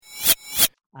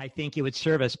I think it would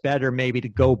serve us better maybe to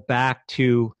go back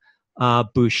to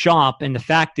Beauchamp. And the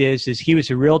fact is he was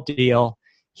a real deal.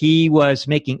 He was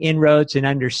making inroads in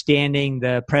understanding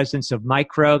the presence of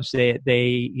microbes.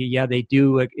 They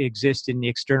do exist in the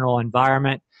external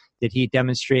environment, that he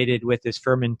demonstrated with his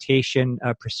fermentation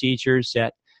procedures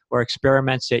or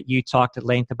experiments that you talked at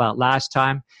length about last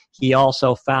time. He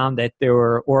also found that there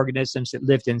were organisms that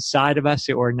lived inside of us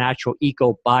that were natural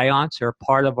ecobionts, or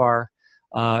part of our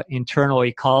internal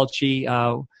ecology,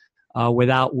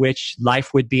 without which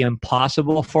life would be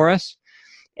impossible for us.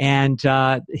 And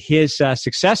his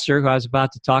successor, who I was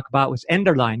about to talk about, was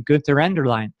Enderlein, Gunther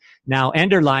Enderlein. Now,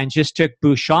 Enderlein just took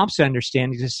Beauchamp's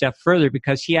understandings a step further,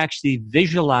 because he actually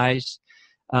visualized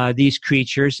these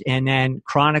creatures and then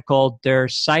chronicled their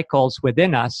cycles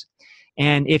within us.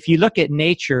 And if you look at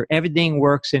nature, everything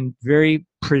works in very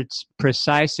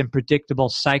precise and predictable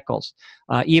cycles.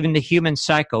 Even the human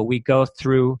cycle, we go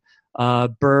through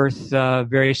birth,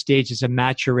 various stages of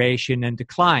maturation and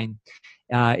decline.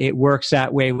 It works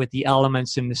that way with the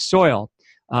elements in the soil.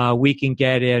 We can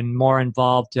get in more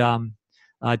involved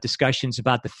discussions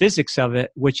about the physics of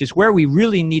it, which is where we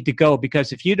really need to go,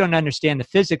 because if you don't understand the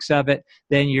physics of it,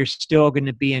 then you're still going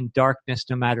to be in darkness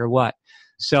no matter what.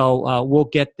 So we'll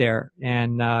get there.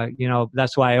 And,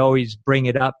 that's why I always bring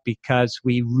it up, because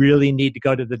we really need to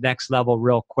go to the next level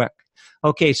real quick.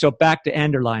 Okay, so back to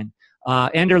Enderlein.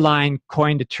 Enderlein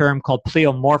coined a term called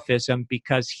pleomorphism,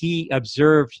 because he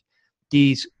observed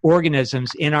these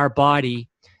organisms in our body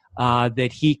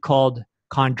that he called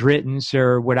chondritins,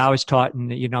 or what I was taught,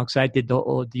 because I did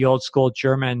the old school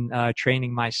German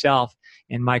training myself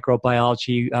in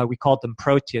microbiology, we called them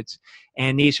protids.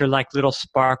 And these are like little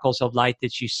sparkles of light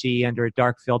that you see under a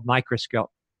dark field microscope.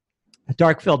 A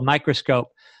dark field microscope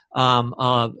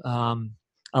allows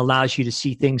you to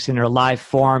see things in their live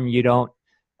form. You don't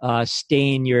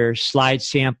stain your slide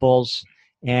samples,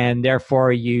 and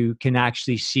therefore you can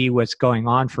actually see what's going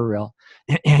on for real.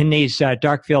 And these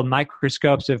dark field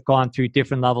microscopes have gone through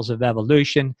different levels of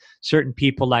evolution. Certain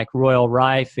people like Royal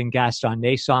Rife and Gaston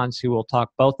Naessens, who we'll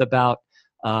talk both about,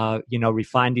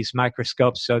 refined these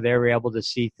microscopes so they were able to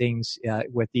see things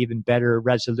with even better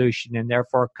resolution, and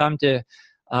therefore come to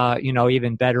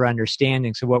even better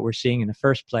understandings of what we're seeing in the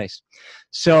first place.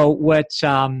 So what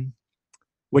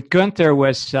Gunther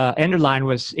Enderlein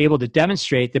was able to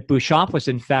demonstrate, that Beauchamp was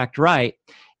in fact right,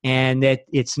 and that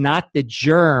it's not the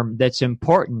germ that's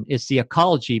important, it's the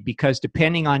ecology, because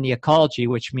depending on the ecology,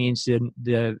 which means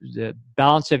the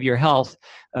balance of your health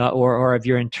or of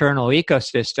your internal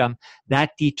ecosystem,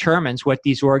 that determines what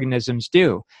these organisms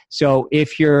do. So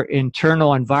if your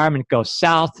internal environment goes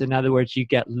south, in other words, you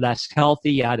get less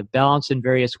healthy, out of balance in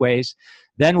various ways,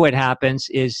 then what happens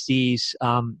is these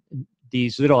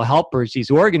little helpers,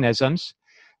 these organisms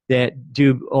that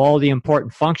do all the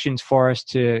important functions for us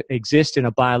to exist in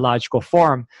a biological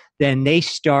form, then they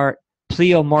start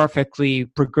pleomorphically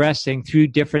progressing through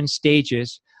different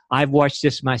stages. I've watched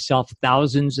this myself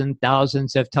thousands and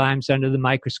thousands of times under the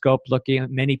microscope, looking at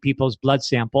many people's blood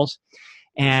samples.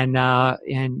 And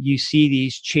you see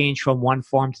these change from one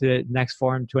form to the next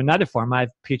form to another form. I have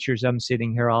pictures of them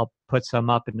sitting here. I'll put some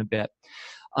up in a bit.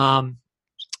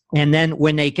 And then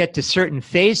when they get to certain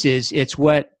phases, it's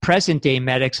what present-day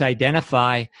medics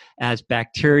identify as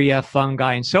bacteria,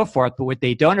 fungi, and so forth. But what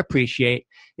they don't appreciate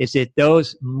is that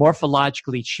those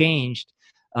morphologically changed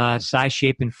size,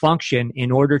 shape, and function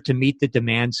in order to meet the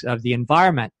demands of the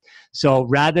environment. So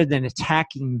rather than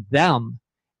attacking them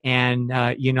and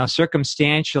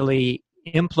circumstantially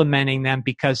implementing them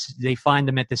because they find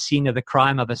them at the scene of the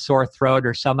crime of a sore throat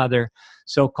or some other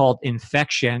so-called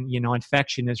infection.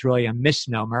 Infection is really a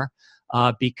misnomer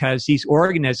because these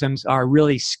organisms are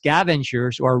really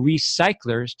scavengers or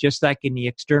recyclers, just like in the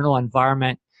external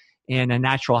environment in a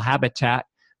natural habitat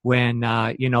when,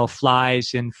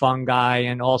 flies and fungi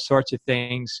and all sorts of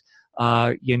things,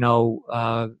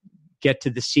 get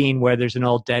to the scene where there's an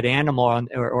old dead animal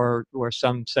or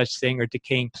some such thing, or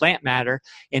decaying plant matter,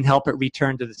 and help it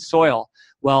return to the soil.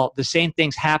 Well, the same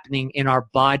thing's happening in our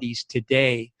bodies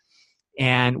today.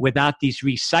 And without these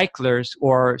recyclers,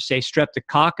 or say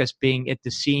Streptococcus being at the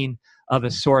scene of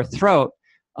a sore throat,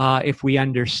 if we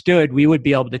understood, we would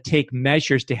be able to take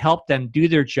measures to help them do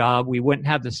their job. We wouldn't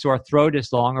have the sore throat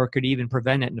as long, or could even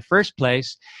prevent it in the first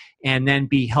place, and then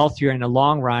be healthier in the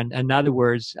long run. In other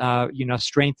words,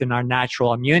 strengthen our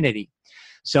natural immunity.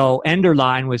 So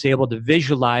Enderlein was able to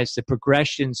visualize the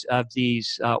progressions of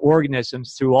these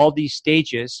organisms through all these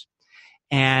stages.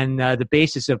 And the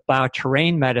basis of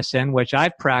bioterrain medicine, which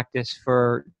I've practiced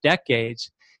for decades,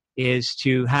 is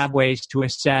to have ways to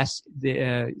assess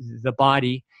the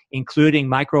body including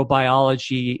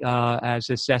microbiology as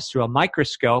assessed through a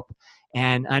microscope,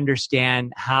 and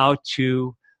understand how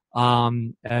to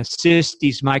assist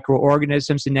these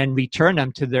microorganisms and then return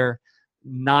them to their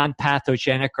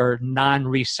non-pathogenic or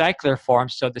non-recycler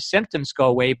forms. So the symptoms go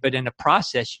away, but in the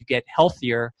process, you get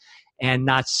healthier and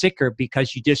not sicker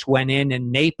because you just went in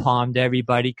and napalmed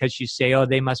everybody because you say, oh,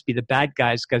 they must be the bad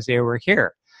guys because they were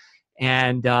here.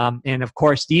 And of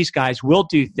course, these guys will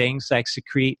do things like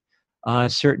secrete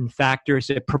certain factors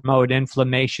that promote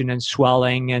inflammation and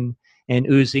swelling and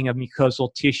oozing of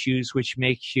mucosal tissues, which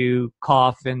makes you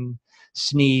cough and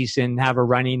sneeze and have a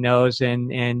runny nose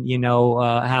and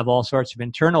have all sorts of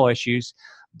internal issues.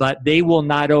 But they will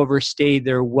not overstay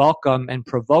their welcome and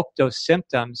provoke those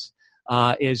symptoms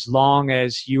as long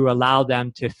as you allow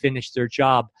them to finish their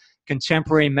job.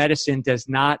 Contemporary medicine does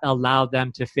not allow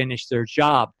them to finish their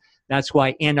job. That's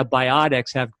why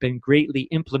antibiotics have been greatly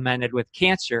implemented with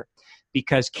cancer,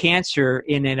 because cancer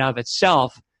in and of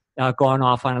itself, going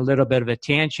off on a little bit of a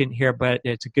tangent here, but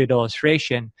it's a good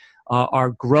illustration,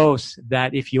 are growths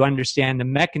that, if you understand the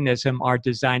mechanism, are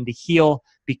designed to heal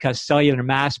because cellular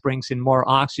mass brings in more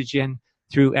oxygen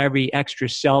through every extra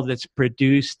cell that's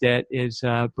produced that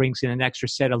brings in an extra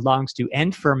set of lungs to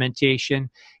end fermentation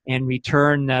and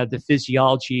return the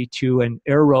physiology to an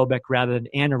aerobic rather than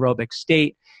anaerobic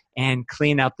state and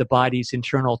clean up the body's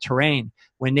internal terrain.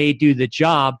 When they do the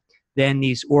job, then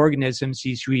these organisms,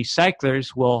 these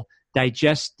recyclers, will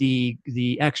digest the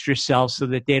extra cells so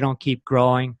that they don't keep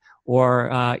growing or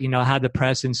have the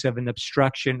presence of an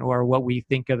obstruction or what we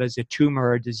think of as a tumor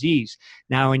or disease.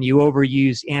 Now, when you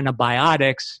overuse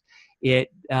antibiotics, it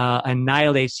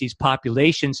annihilates these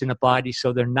populations in the body,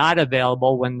 so they're not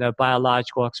available when the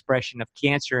biological expression of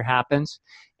cancer happens,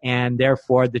 and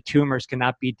therefore the tumors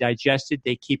cannot be digested.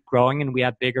 They keep growing, and we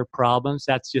have bigger problems.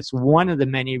 That's just one of the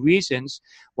many reasons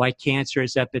why cancer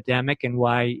is epidemic and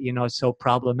why it's so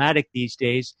problematic these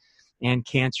days. And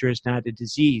cancer is not a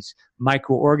disease.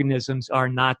 Microorganisms are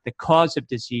not the cause of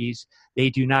disease. They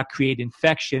do not create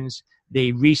infections.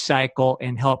 They recycle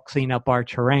and help clean up our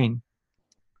terrain.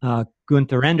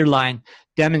 Gunther Enderlein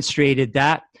demonstrated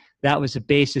that. That was the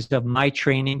basis of my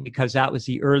training because that was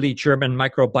the early German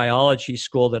microbiology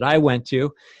school that I went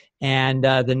to. And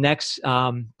the next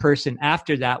person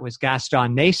after that was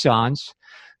Gaston Naessens,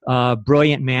 a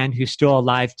brilliant man who's still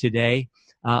alive today.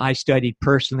 I studied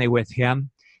personally with him.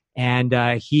 And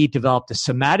he developed a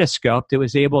somatoscope that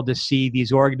was able to see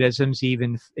these organisms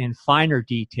even in finer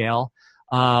detail.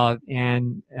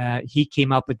 And he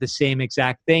came up with the same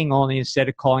exact thing, only instead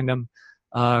of calling them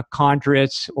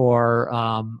chondrites or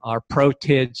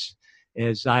protids,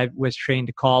 as I was trained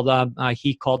to call them,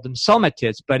 he called them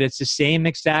somatids. But it's the same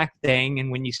exact thing.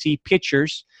 And when you see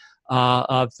pictures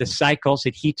of the cycles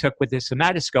that he took with the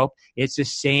somatoscope, it's the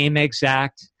same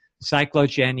exact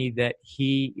cyclogeny that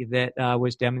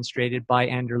was demonstrated by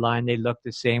Enderlein. They look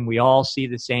the same. We all see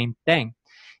the same thing.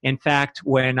 In fact,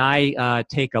 when I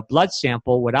take a blood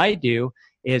sample, what I do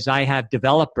is I have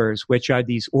developers, which are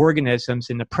these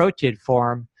organisms in the protid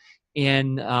form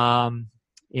of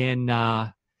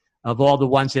all the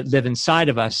ones that live inside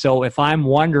of us. So if I'm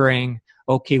wondering,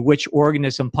 okay, which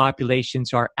organism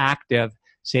populations are active,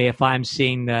 say if I'm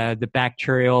seeing the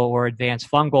bacterial or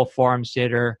advanced fungal forms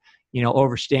that are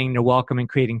overstaying their welcome and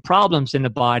creating problems in the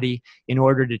body, in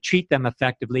order to treat them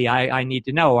effectively, I need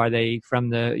to know, are they from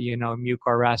the,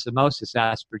 Mucorracemiosis,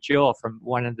 aspergillus, from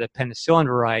one of the penicillin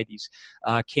varieties,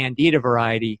 Candida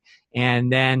variety.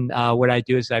 And then what I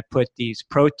do is I put these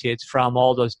protids from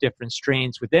all those different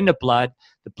strains within the blood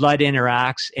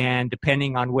interacts, and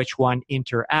depending on which one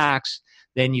interacts,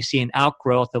 then you see an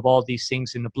outgrowth of all these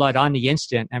things in the blood on the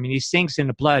instant. I mean, these things in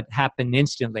the blood happen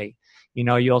instantly.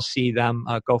 You'll see them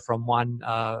go from one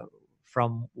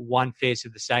phase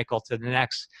of the cycle to the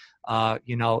next,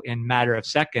 in a matter of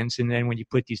seconds. And then when you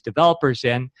put these developers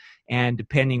in, and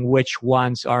depending which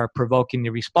ones are provoking the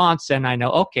response, then I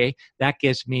know, okay, that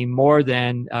gives me more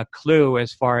than a clue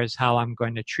as far as how I'm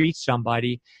going to treat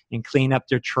somebody and clean up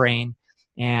their terrain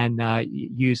and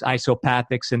use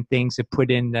isopathics and things to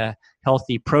put in the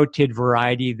healthy protid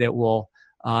variety that will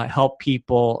help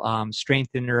people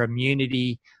strengthen their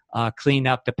immunity, clean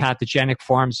up the pathogenic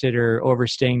forms that are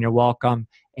overstaying their welcome,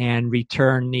 and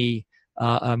return the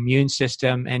immune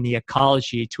system and the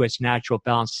ecology to its natural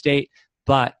balanced state.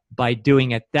 But by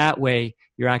doing it that way,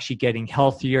 you're actually getting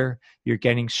healthier, you're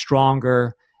getting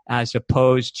stronger, as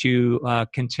opposed to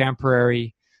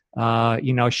contemporary,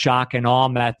 shock and awe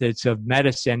methods of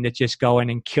medicine that just go in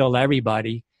and kill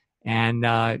everybody, and,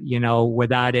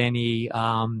 without any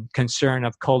concern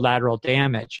of collateral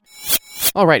damage.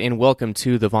 All right, and welcome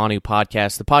to the Vonu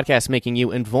Podcast, the podcast making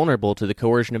you invulnerable to the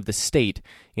coercion of the state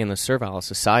and the servile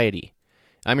society.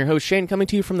 I'm your host, Shane, coming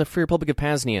to you from the Free Republic of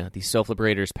Pasnia, the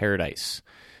Self-Liberator's Paradise.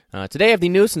 Today I have the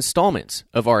newest installment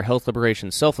of our Health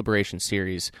Liberation, Self-Liberation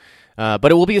series,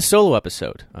 but it will be a solo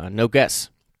episode, no guests.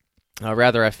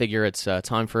 Rather, I figure it's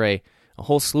time for a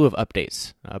whole slew of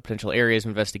updates, potential areas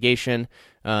of investigation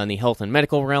in the health and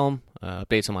medical realm,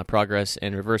 updates on my progress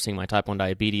in reversing my type 1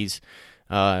 diabetes,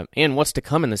 and what's to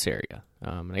come in this area.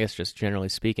 I guess just generally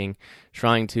speaking,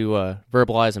 trying to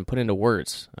verbalize and put into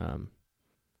words,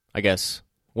 I guess,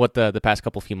 what the past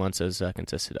few months has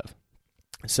consisted of.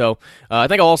 So I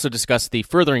think I'll also discuss the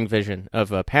furthering vision of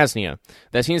Pasnia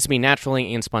that seems to be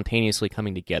naturally and spontaneously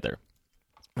coming together.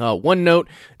 One note,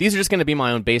 these are just going to be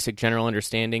my own basic general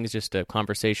understandings, just a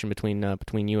conversation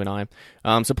between you and I.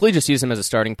 So please just use them as a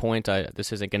starting point.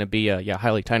 This isn't going to be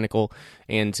highly technical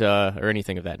and or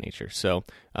anything of that nature. So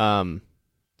so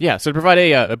to provide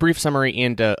a brief summary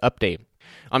and update,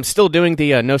 I'm still doing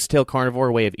the nose-to-tail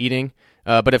carnivore way of eating,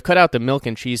 but I've cut out the milk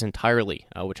and cheese entirely,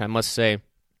 which I must say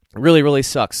really, really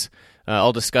sucks.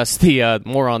 I'll discuss the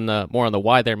more on the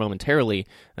why there momentarily,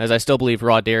 as I still believe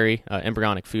raw dairy,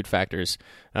 embryonic food factors,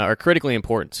 are critically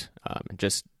important.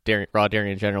 Just raw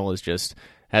dairy in general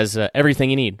has everything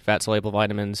you need: fat soluble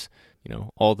vitamins,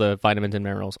 all the vitamins and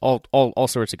minerals, all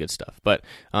sorts of good stuff. But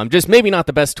just maybe not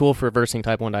the best tool for reversing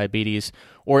type 1 diabetes,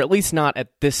 or at least not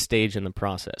at this stage in the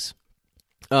process.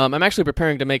 I'm actually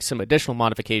preparing to make some additional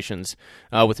modifications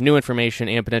with new information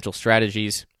and potential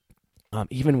strategies.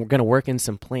 Even we're going to work in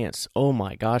some plants. Oh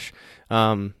my gosh.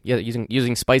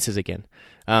 Using spices again.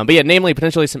 Namely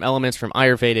potentially some elements from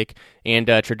Ayurvedic and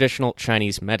traditional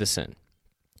Chinese medicine.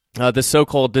 This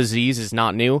so-called disease is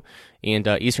not new, and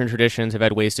Eastern traditions have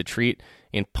had ways to treat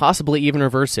and possibly even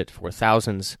reverse it for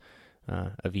thousands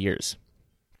of years.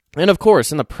 And of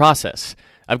course, in the process,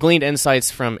 I've gleaned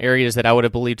insights from areas that I would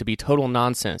have believed to be total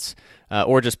nonsense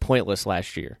or just pointless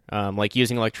last year, like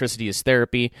using electricity as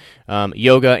therapy,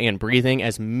 yoga, and breathing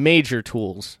as major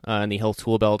tools in the health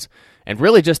tool belt, and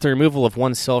really just the removal of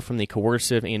oneself from the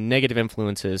coercive and negative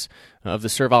influences of the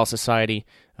servile society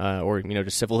or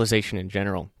just civilization in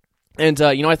general. And,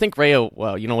 I think Rayo,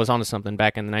 was onto something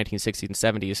back in the 1960s and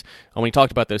 70s when he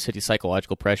talked about those city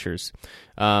psychological pressures.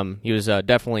 He was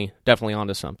definitely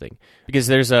onto something. Because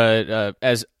there's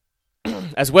as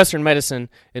Western medicine,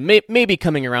 it may be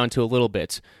coming around to a little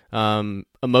bit,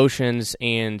 emotions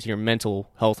and your mental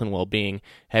health and well-being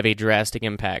have a drastic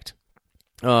impact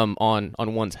on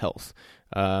one's health.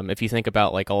 If you think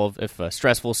about if a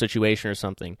stressful situation or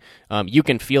something, you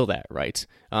can feel that, right?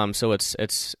 So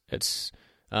it's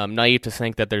naive to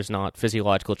think that there's not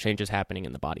physiological changes happening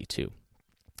in the body too.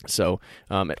 So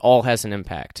it all has an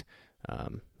impact.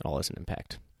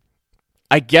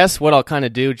 I guess what I'll kind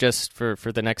of do just for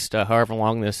the next however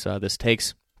long this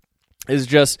takes is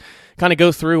just kind of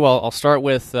go through. I'll start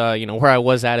with where I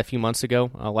was at a few months ago.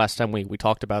 Last time we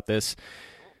talked about this,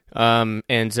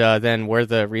 and then where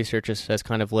the research has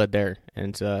kind of led there.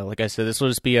 And like I said, this will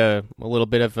just be a little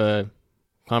bit of a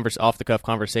off the cuff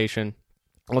conversation.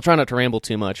 I'll try not to ramble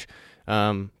too much,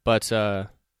 but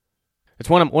it's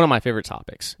one of my favorite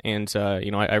topics, and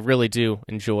I really do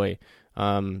enjoy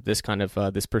this kind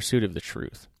of this pursuit of the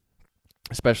truth,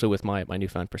 especially with my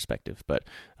newfound perspective. But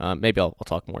maybe I'll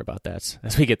talk more about that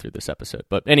as we get through this episode.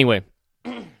 But anyway,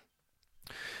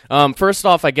 first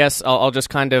off, I guess I'll just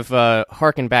kind of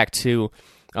harken back to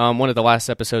one of the last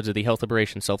episodes of the Health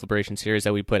Liberation, Self-Liberation series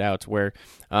that we put out, where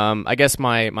I guess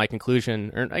my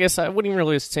conclusion, or I guess I wouldn't even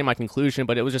really say my conclusion,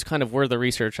 but it was just kind of where the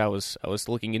research I was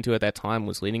looking into at that time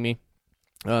was leading me.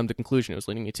 The conclusion it was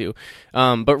leading me to,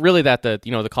 but really that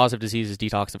the cause of disease is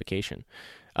detoxification,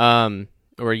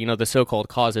 or the so-called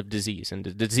cause of disease,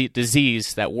 and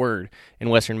disease, that word in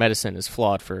Western medicine is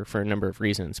flawed for a number of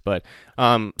reasons. But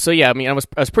I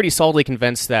was pretty solidly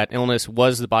convinced that illness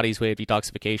was the body's way of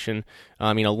detoxification.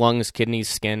 Lungs, kidneys,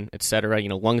 skin, etc.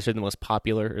 Lungs are the most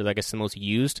popular, or I guess the most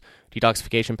used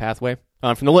detoxification pathway.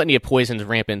 From the litany of poisons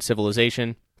rampant in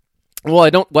civilization.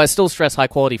 While I still stress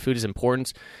high-quality food is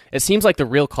important, it seems like the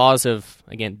real cause of,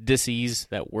 again, disease,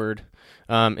 that word,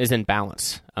 is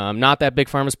imbalance. Not that Big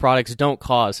Pharma's products don't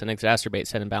cause and exacerbate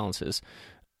said imbalances,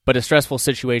 but a stressful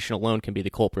situation alone can be the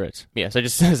culprit. Yes,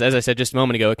 as I said just a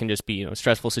moment ago, it can just be, a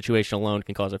stressful situation alone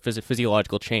can cause a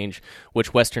physiological change,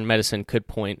 which Western medicine could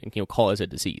point and call as a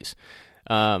disease.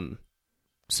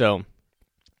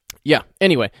 Yeah,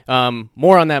 anyway,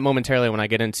 more on that momentarily when I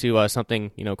get into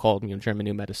something, called, German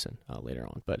New Medicine later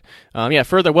on. But,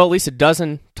 further, at least a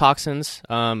dozen toxins,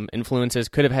 influences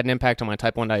could have had an impact on my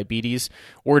type 1 diabetes,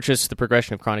 or just the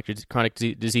progression of chronic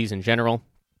disease in general.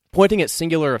 Pointing at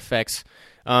singular effects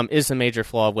is a major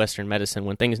flaw of Western medicine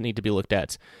when things need to be looked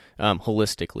at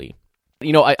holistically.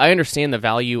 I understand the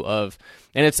value of,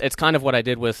 and it's kind of what I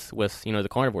did with the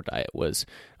carnivore diet was,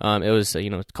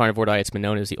 carnivore diet's been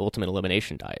known as the ultimate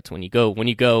elimination diet. When you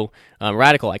go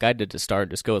radical like I did to start,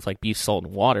 just go with like beef, salt,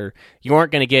 and water, you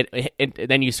aren't going to get, and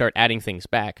then you start adding things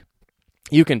back.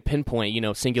 You can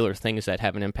pinpoint, singular things that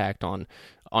have an impact on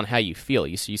how you feel.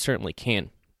 You certainly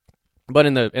can. But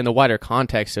in the wider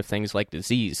context of things like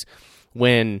disease,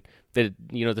 when the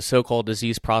so-called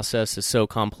disease process is so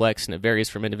complex and it varies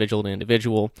from individual to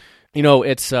individual,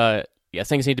 it's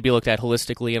things need to be looked at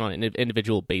holistically and on an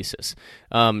individual basis.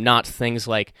 Not things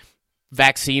like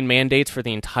vaccine mandates for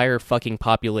the entire fucking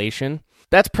population.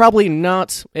 That's probably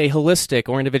not a holistic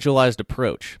or individualized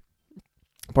approach.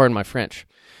 Pardon my French.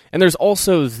 And there's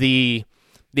also the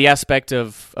aspect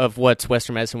of what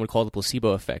Western medicine would call the placebo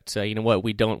effect. What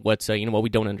we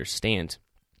don't understand.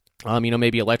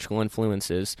 Maybe electrical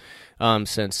influences,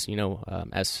 since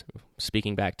as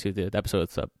speaking back to the episode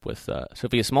with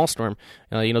Sophia Smallstorm,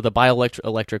 the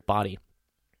bioelectric body.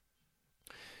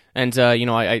 And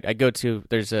I go to,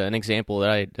 there's an example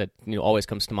that always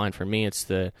comes to mind for me. It's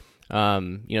the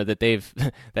that they've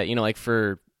that like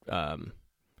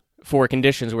for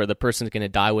conditions where the person's going to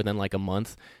die within like a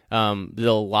month,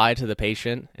 they'll lie to the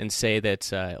patient and say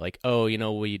that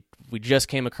we just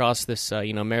came across this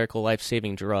miracle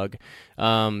life-saving drug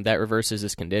that reverses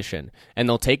this condition, and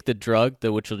they'll take the drug,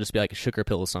 which will just be like a sugar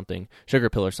pill or something.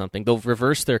 They'll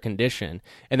reverse their condition,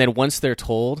 and then once they're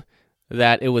told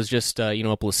that it was just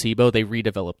a placebo, they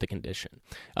redevelop the condition.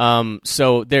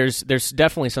 So there's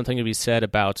definitely something to be said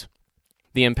about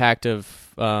the impact of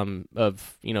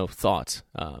thoughts,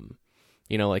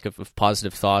 of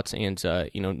positive thoughts, and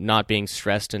not being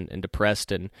stressed and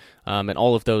depressed, and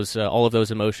all of those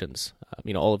emotions,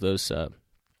 all of those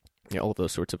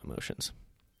sorts of emotions.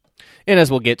 And as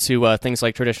we'll get to things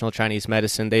like traditional Chinese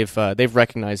medicine, they've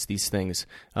recognized these things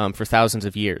for thousands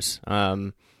of years.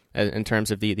 In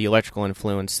terms of the electrical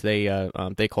influence, they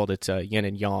called it yin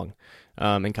and yang.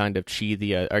 And kind of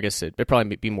qi, I guess it'd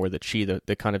probably be more the qi,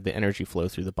 the kind of the energy flow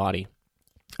through the body.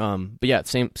 But yeah,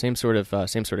 same sort of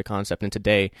concept. And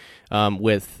today,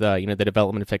 with the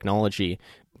development of technology,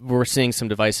 we're seeing some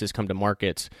devices come to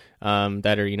market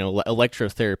that are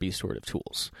electrotherapy sort of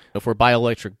tools. If we're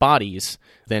bioelectric bodies,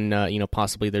 then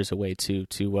possibly there's a way to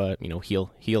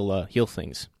heal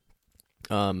things.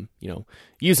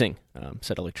 Using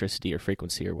said electricity or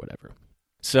frequency or whatever.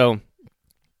 So.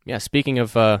 Yeah, speaking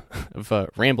of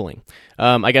rambling,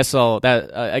 I guess I'll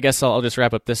just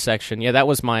wrap up this section. Yeah, that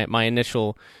was my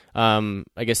initial, the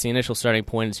initial starting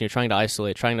point is trying to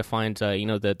isolate, trying to find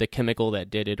the chemical that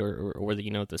did it or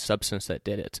the substance that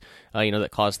did it,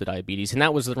 that caused the diabetes, and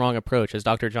that was the wrong approach, as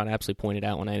Dr. John Apsley pointed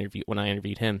out when I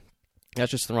interviewed him.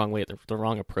 That's just the wrong way, the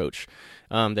wrong approach,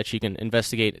 that you can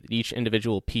investigate each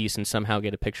individual piece and somehow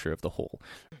get a picture of the whole.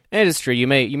 And it is true, you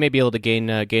may be able to gain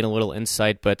a little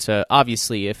insight, but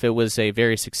obviously if it was a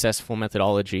very successful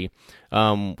methodology,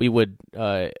 we would,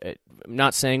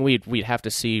 not saying we'd have to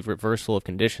see reversal of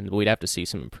conditions, but we'd have to see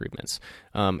some improvements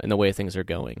in the way things are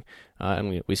going,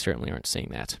 and we certainly aren't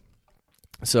seeing that.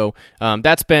 So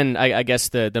that's been, I guess,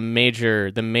 the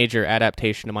major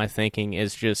adaptation to my thinking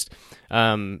is just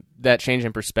that change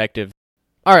in perspective.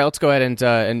 All right, let's go ahead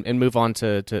and move on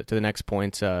to the next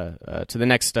point, to the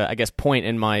next point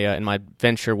in my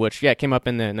venture, which came up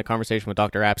in the conversation with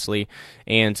Dr. Apsley,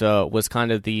 and was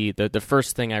kind of the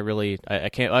first thing I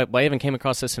even came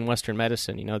across this in Western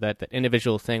medicine. That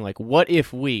individual thing, like what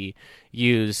if we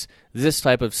use this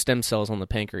type of stem cells on the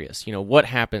pancreas? What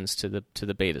happens to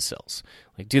the beta cells?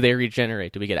 Like, do they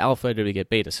regenerate? Do we get alpha? Do we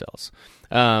get beta cells?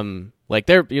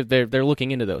 They're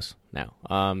looking into those now,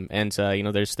 and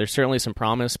there's certainly some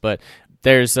promise, but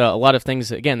there's a lot of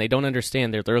things, again, they don't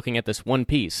understand. They're looking at this one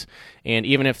piece, and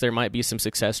even if there might be some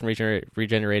success in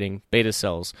regenerating beta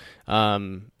cells,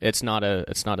 it's not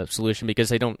a solution because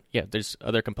they don't. Yeah, there's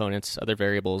other components, other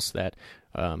variables that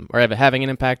are having an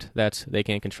impact that they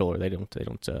can't control or they don't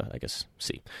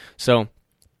see. So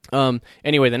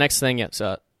anyway, the next thing,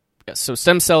 so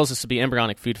stem cells, this would be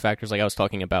embryonic food factors, like I was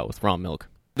talking about with raw milk.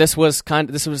 This was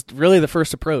really the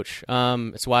first approach.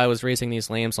 It's why I was raising these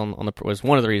lambs was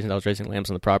one of the reasons I was raising lambs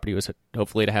on the property, was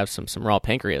hopefully to have some raw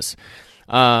pancreas.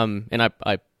 And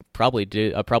I probably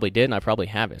did, and I probably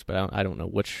have it, but I don't know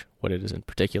what it is in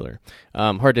particular.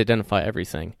 Hard to identify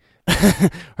everything.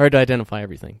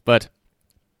 But.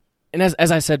 And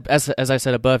as I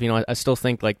said above, I still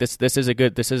think like this is a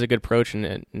good approach,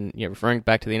 and referring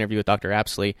back to the interview with Dr.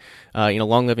 Apsley,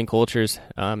 long living cultures,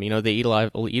 they eat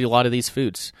a lot of these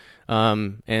foods,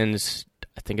 and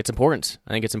I think it's important.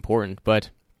 But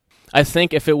I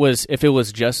think if it was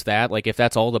just that, like if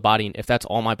that's all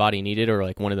my body needed, or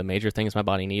like one of the major things my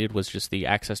body needed was just the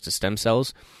access to stem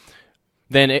cells,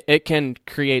 then it can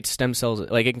create stem cells.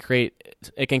 Like it can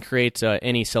create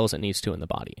any cells it needs to in the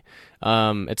body.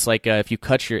 It's like if you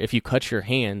cut your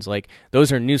hands, like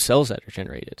those are new cells that are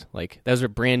generated. Like those are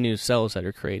brand new cells that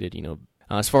are created.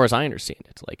 As far as I understand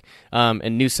it, like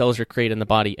and new cells are created in the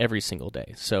body every single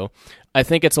day. So I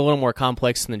think it's a little more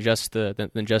complex than just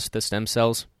the stem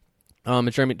cells.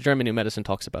 German New Medicine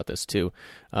talks about this too.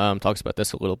 Talks about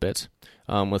this a little bit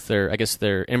with their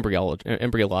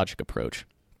embryologic approach.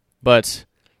 But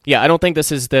yeah, I don't think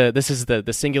this is the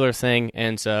singular thing,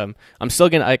 and I'm still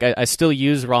I still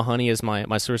use raw honey as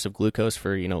my source of glucose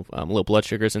for low blood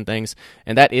sugars and things,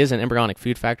 and that is an embryonic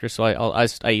food factor, so I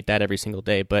eat that every single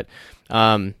day. But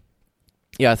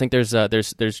yeah, I think there's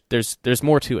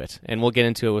more to it, and we'll get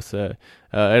into it with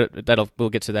we'll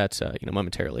get to that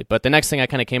momentarily. But the next thing I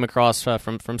kind of came across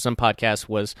from some podcasts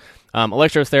was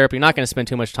electrotherapy. I'm not going to spend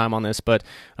too much time on this, but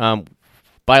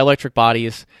bioelectric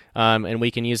bodies, and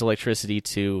we can use electricity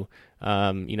to,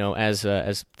 as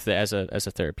a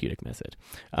therapeutic method,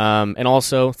 and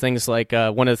also things like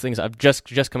one of the things I've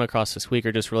just come across this week,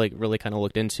 or just really kind of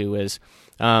looked into, is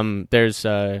there's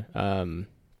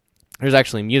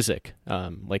actually music.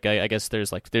 I guess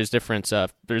there's different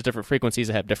frequencies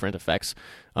that have different effects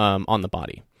on the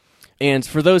body. And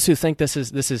for those who think this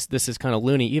is kind of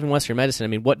loony, even Western medicine, I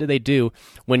mean, what do they do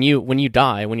when you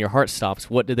die, when your heart stops?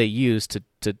 What do they use to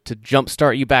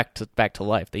jumpstart you back to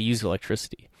life? They use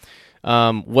electricity.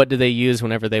 What do they use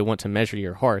whenever they want to measure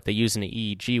your heart? They use an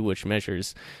EEG, which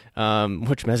measures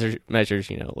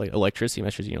like electricity,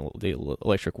 measures the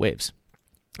electric waves.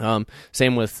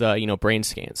 Same with brain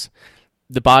scans.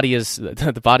 The body is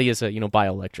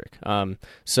bioelectric.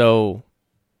 So,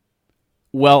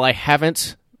 well, I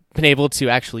haven't been able to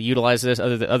actually utilize this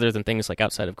other than things like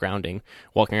outside of grounding,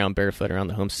 walking around barefoot around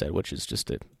the homestead, which is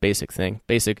just a basic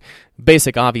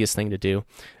obvious thing to do.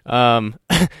 Yeah,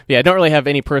 I don't really have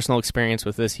any personal experience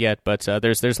with this yet, but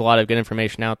there's a lot of good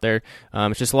information out there.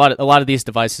 It's just a lot of these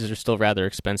devices are still rather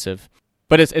expensive,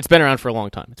 but it's been around for a long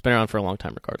time. It's been around for a long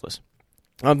time regardless.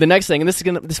 The next thing, and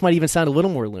this might even sound a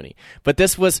little more loony, but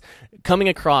this was coming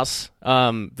across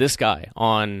this guy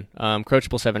on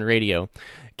Croachable 7 Radio,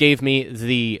 gave me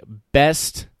the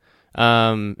best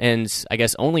and I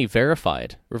guess only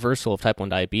verified reversal of type 1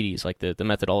 diabetes, like the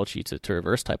methodology to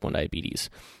reverse type 1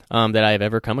 diabetes that I have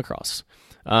ever come across.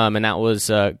 And that was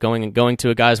going to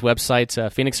a guy's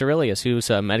website, Phoenix Aurelius,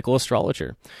 who's a medical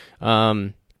astrologer.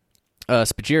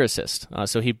 Spagiricist.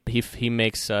 So he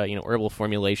makes herbal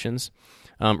formulations,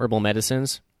 herbal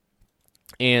medicines,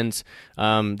 and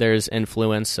there's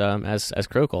influence, as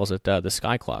Crow calls it, the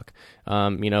sky clock.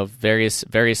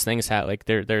 Various things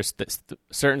there's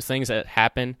certain things that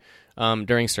happen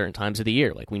during certain times of the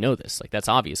year. Like, we know this, like that's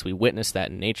obvious. We witness that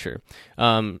in nature.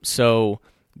 So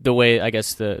the way, I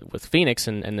guess, with Phoenix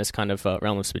and this kind of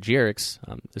realm of spagyrics,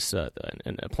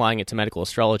 and applying it to medical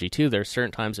astrology too, there's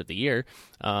certain times of the year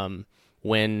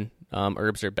when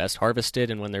herbs are best harvested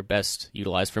and when they're best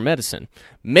utilized for medicine.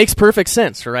 Makes perfect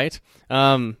sense, right?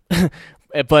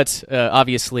 But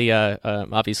obviously,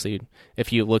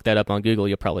 if you look that up on Google,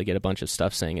 you'll probably get a bunch of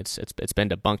stuff saying it's been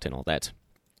debunked and all that.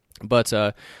 But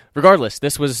regardless,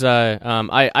 this was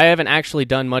I haven't actually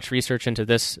done much research into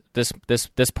this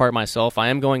part myself. I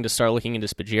am going to start looking into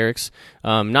spagyrics,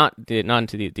 not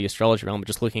into the astrology realm, but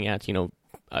just looking at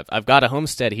I've got a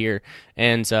homestead here,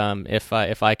 and if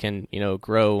I can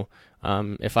grow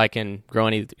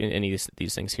any of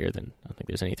these things here, then I don't think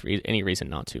there's any reason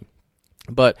not to.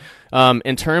 But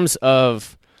in terms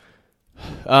of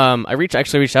I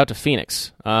actually reached out to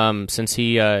Phoenix since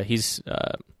he's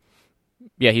a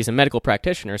medical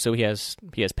practitioner, so he has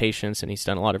patients and he's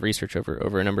done a lot of research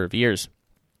over a number of years.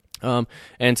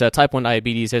 And type 1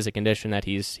 diabetes is a condition that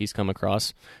he's come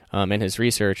across in his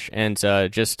research. And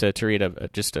just to read a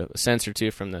sentence or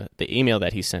two from the email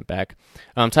that he sent back,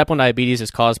 type 1 diabetes is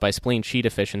caused by spleen qi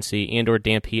deficiency and or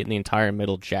damp heat in the entire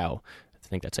middle jiao. I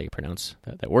think that's how you pronounce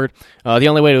that word. The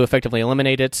only way to effectively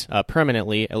eliminate it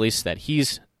permanently, at least that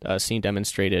he's seen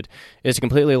demonstrated, is to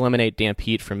completely eliminate damp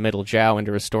heat from middle jiao and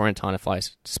to restore and tonify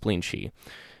spleen qi.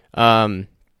 And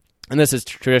this is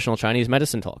traditional Chinese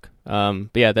medicine talk. But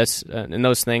yeah, that's and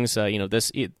those things.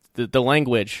 The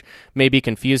language may be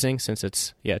confusing since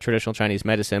it's traditional Chinese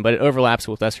medicine, but it overlaps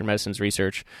with Western medicine's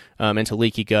research into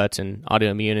leaky gut and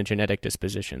autoimmune and genetic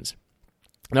dispositions.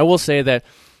 And I will say that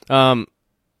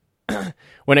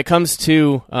when it comes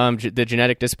to the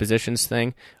genetic dispositions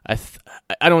thing,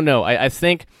 I don't know. I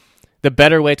think the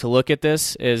better way to look at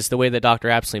this is the way that Dr.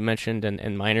 Apsley mentioned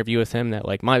in my interview with him, that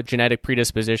like my genetic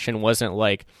predisposition wasn't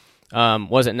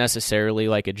necessarily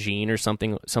like a gene or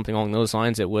something along those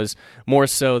lines. It was more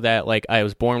so that like I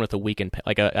was born with a weakened,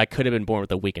 I could have been born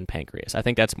with a weakened pancreas. I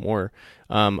think that's more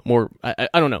I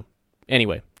don't know.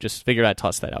 Anyway, just figured I'd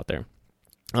toss that out there.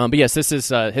 But yes, this is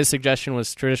his suggestion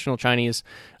was traditional Chinese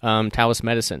Taoist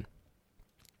medicine,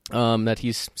 that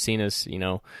he's seen as, you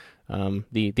know,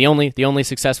 the only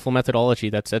successful methodology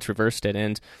that's reversed it.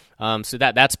 And so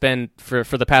that's been for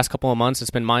the past couple of months, it's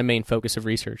been my main focus of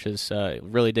research, is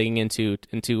really digging into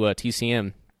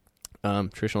TCM,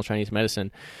 traditional Chinese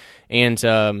medicine, and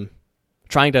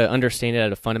trying to understand it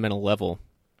at a fundamental level.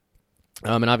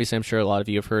 And obviously, I'm sure a lot of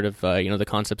you have heard of the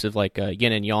concepts of like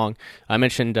yin and yang. I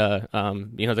mentioned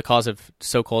the cause of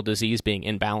so-called disease being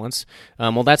imbalance.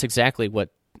 Well, that's exactly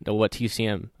what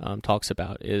TCM talks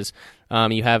about. Is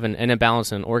you have an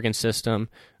imbalance in an organ system,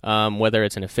 whether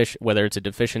it's a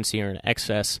deficiency or an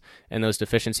excess, and those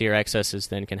deficiency or excesses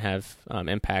then can have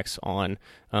impacts on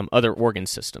other organ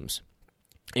systems.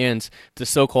 And the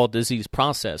so-called disease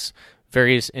process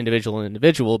varies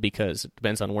individual because it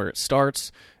depends on where it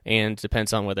starts and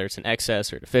depends on whether it's an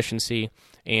excess or deficiency,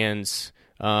 and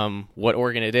what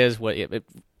organ it is,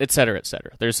 et cetera, et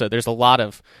cetera. There's a lot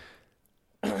of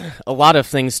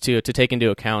things to take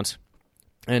into account,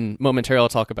 and momentarily I'll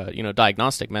talk about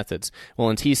diagnostic methods. Well,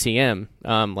 in TCM,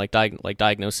 like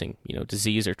diagnosing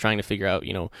disease or trying to figure out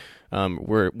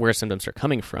where symptoms are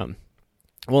coming from.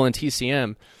 Well, in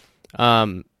TCM,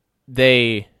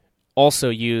 they also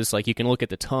use, like, you can look at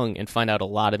the tongue and find out a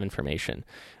lot of information.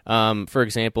 For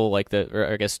example, like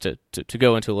to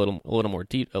go into a little more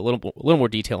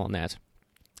detail on that.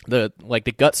 The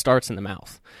gut starts in the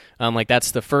mouth.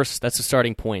 That's the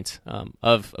starting point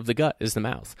of the gut is the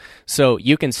mouth. So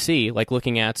you can see, like,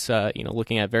 looking at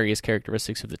various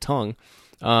characteristics of the tongue,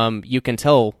 you can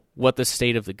tell what the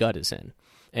state of the gut is in.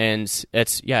 And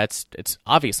it's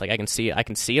obvious. Like, I can see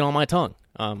it on my tongue.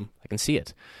 I can see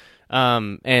it.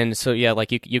 And so,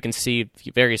 like you can see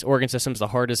various organ systems. The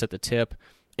heart is at the tip.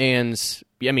 And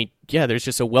I mean, there's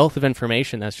just a wealth of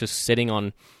information that's just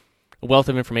a wealth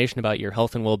of information about your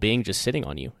health and well-being just sitting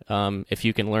on you, if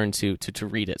you can learn to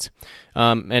read it.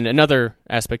 And another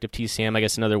aspect of TCM, I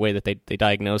guess another way that they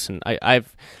diagnose, and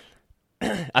I've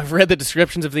read the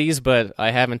descriptions of these, but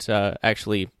I haven't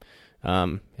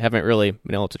haven't really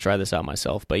been able to try this out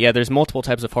myself. But there's multiple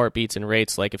types of heartbeats and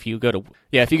rates. Like if you go to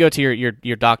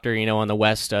your doctor, on the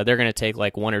West, they're going to take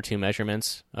like one or two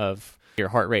measurements of your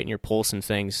heart rate and your pulse and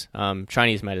things.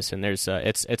 Chinese medicine, there's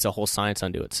it's a whole science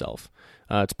unto itself.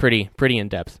 It's pretty in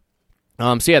depth.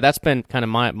 So that's been kind of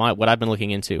my what I've been looking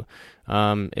into.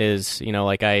 Is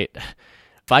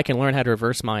if I can learn how to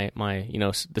reverse my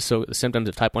the symptoms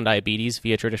of type 1 diabetes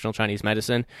via traditional Chinese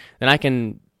medicine, then I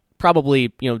can probably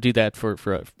do that for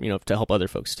to help other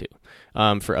folks too,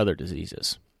 for other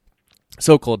diseases,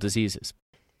 so-called diseases.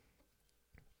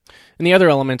 And the other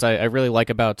element I really like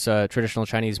about traditional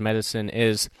Chinese medicine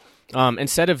is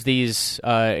instead of these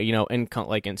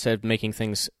instead of making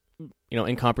things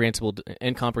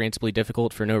incomprehensibly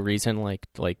difficult for no reason, like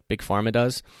Big Pharma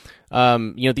does.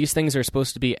 These things are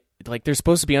supposed to be they're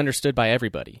supposed to be understood by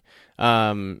everybody.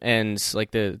 And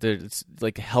like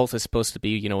the health is supposed to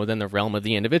be within the realm of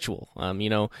the individual.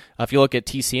 If you look at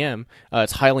TCM,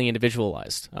 it's highly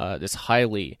individualized. It's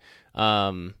highly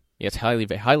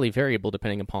highly variable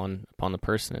depending upon the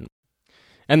person.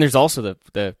 And there's also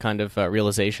the kind of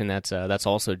realization that's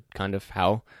also kind of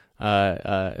how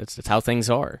it's how things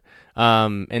are.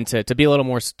 And to be a little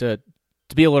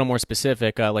more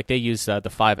specific, like they use the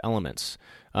 5 elements.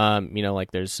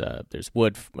 Like there's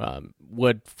wood,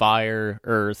 fire,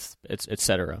 earth,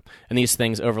 etc. And these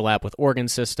things overlap with organ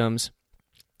systems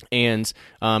and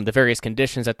the various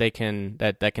conditions that they can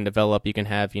develop. You can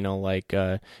have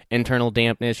internal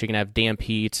dampness. You can have damp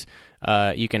heat.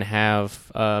 You can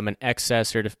have an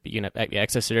excess or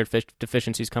excess or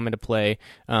deficiencies come into play.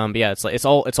 It's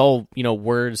all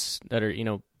words that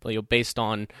are based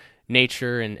on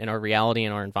nature and our reality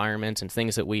and our environment and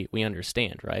things that we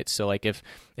understand, right? So like if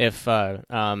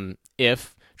according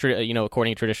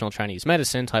to traditional Chinese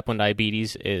medicine, type 1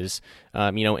 diabetes is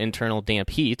internal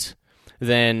damp heat,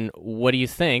 then what do you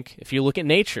think if you look at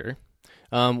nature?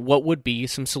 What would be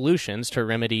some solutions to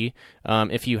remedy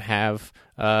if you have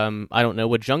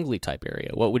a jungly type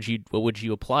area? What would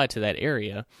you apply to that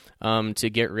area to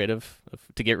get rid of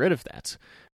that?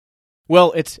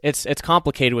 Well, it's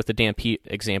complicated with the damp heat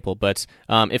example, but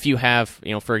if you have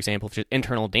for example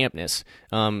internal dampness,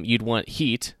 you'd want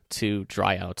heat to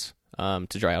dry out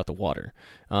the water.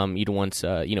 You'd want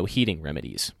heating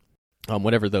remedies.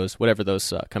 whatever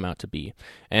those come out to be.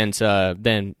 And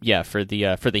then for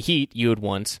the heat, you would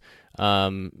want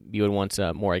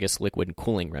more, I guess, liquid and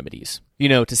cooling remedies,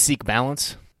 to seek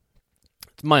balance.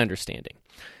 It's my understanding.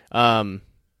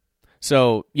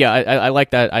 So yeah, I like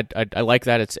that. I like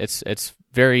that. It's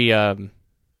very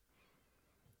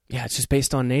it's just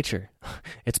based on nature.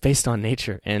 It's based on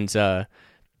nature, and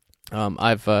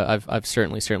I've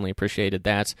certainly appreciated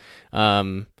that.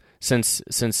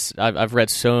 Since I've read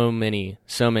so many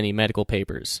medical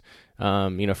papers,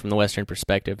 from the Western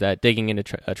perspective, that digging into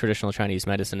traditional Chinese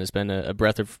medicine has been a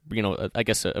breath of, I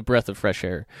guess a breath of fresh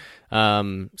air,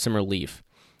 some relief,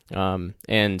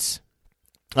 and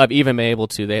I've even been able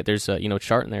to. There's a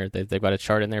chart in there. They've got a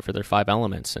chart in there for their 5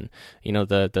 elements, and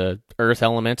the earth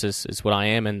element is what I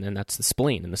am, and that's the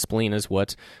spleen, and the spleen is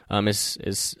what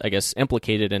is I guess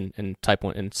implicated in type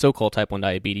 1 and so-called type 1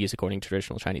 diabetes according to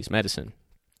traditional Chinese medicine.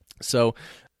 So,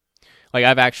 like,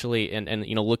 I've actually and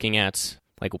looking at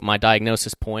like my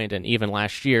diagnosis point, and even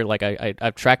last year, like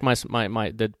I've tracked my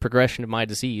the progression of my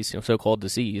disease, so-called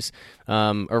disease,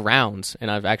 around,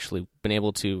 and I've actually been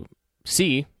able to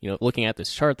see, looking at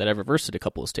this chart, that I've reversed it a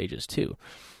couple of stages too.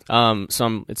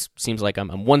 So it seems like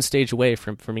I'm 1 stage away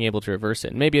from being able to reverse it.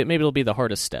 And maybe it'll be the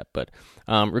hardest step, but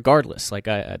regardless, like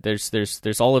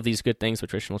there's all of these good things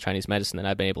with traditional Chinese medicine that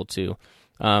I've been able to,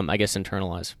 I guess,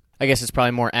 internalize. I guess it's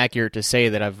probably more accurate to say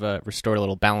that I've restored a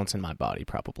little balance in my body,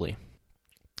 probably.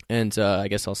 And I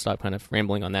guess I'll stop kind of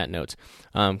rambling on that note,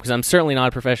 because I'm certainly not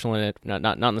a professional in it,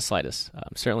 not in the slightest.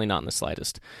 I'm certainly not in the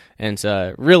slightest. And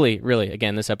really,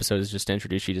 again, this episode is just to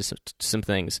introduce you to some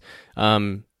things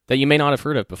that you may not have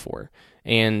heard of before.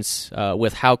 And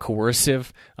with how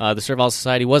coercive the Servile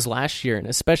Society was last year, and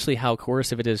especially how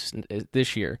coercive it is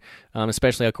this year,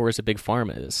 especially how coercive Big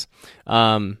Pharma is,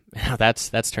 how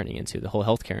that's turning into the whole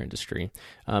healthcare industry.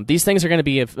 These things are going to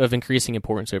be of increasing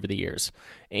importance over the years,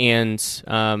 and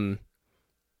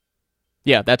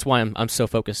that's why I'm so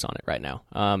focused on it right now.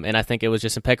 And I think it was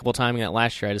just impeccable timing that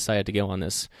last year I decided to go on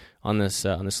this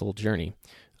little journey.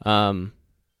 I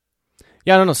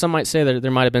don't know. Some might say that there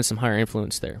might have been some higher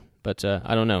influence there, but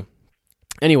I don't know.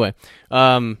 Anyway,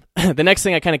 the next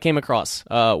thing I kind of came across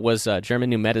was German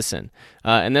New Medicine,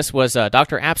 and this was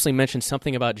Dr. Apsley mentioned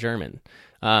something about German.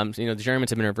 The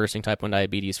Germans have been reversing type 1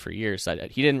 diabetes for years.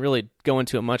 He didn't really go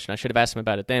into it much, and I should have asked him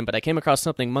about it then, but I came across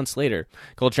something months later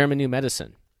called German New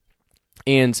Medicine,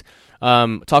 and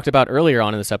talked about earlier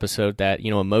on in this episode that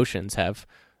emotions have.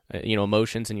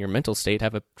 Emotions and your mental state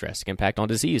have a drastic impact on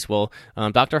disease. Well,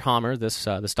 Dr. Hammer, this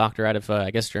doctor out of,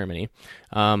 I guess, Germany,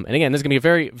 and again, this is going to be a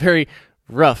very, very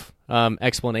rough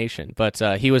explanation, but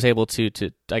he was able to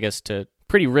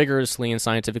pretty rigorously and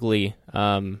scientifically,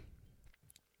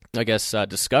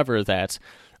 discover that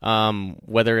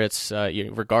whether it's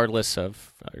regardless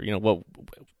of what.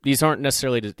 These aren't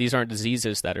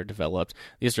diseases that are developed.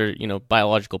 These are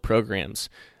biological programs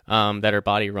that our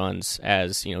body runs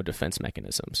as defense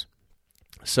mechanisms.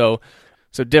 So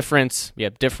different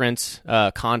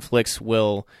conflicts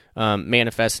will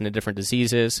manifest into different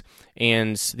diseases,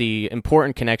 and the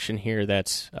important connection here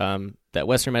that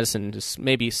Western medicine is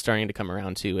maybe starting to come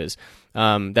around to is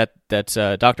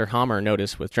that Dr. Hammer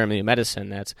noticed with German medicine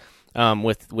that.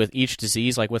 With each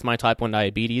disease, like with my type 1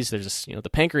 diabetes, there's the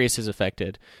pancreas is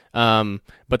affected,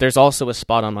 but there's also a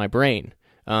spot on my brain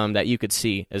that you could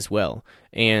see as well.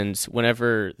 And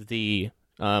whenever the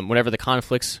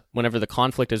conflict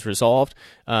is resolved,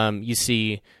 you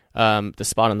see the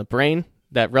spot on the brain,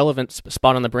 that relevant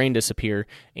spot on the brain disappear,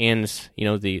 and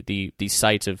the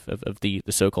sites of the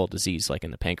so-called disease, like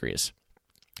in the pancreas.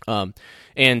 And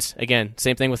again,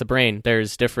 same thing with the brain.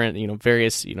 There's different,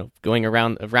 various, going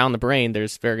around the brain.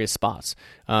 There's various spots,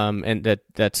 and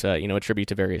that's attribute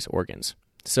to various organs.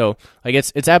 So, I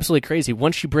guess it's absolutely crazy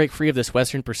once you break free of this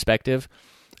Western perspective.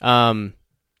 Or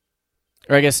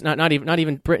I guess not even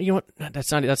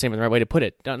that's not even the right way to put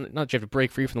it. Not that you have to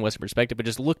break free from the Western perspective, but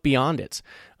just look beyond it.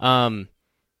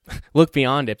 Look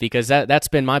beyond it, because that's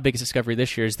been my biggest discovery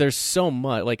this year. Is there's so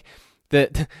much like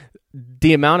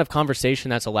the amount of conversation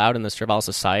that's allowed in the Servile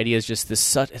Society is just it's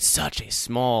such a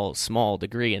small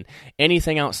degree, and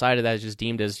anything outside of that is just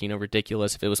deemed as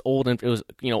ridiculous. If it was old, and it was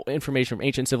information from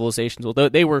ancient civilizations, although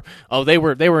they were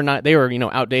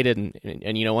outdated and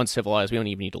uncivilized. We don't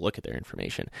even need to look at their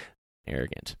information.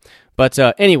 Arrogant, but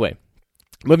anyway.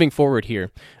 Moving forward here,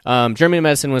 German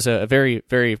medicine was a very,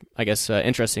 very, I guess,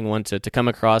 interesting one to come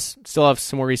across. Still have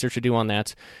some more research to do on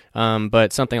that,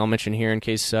 but something I'll mention here in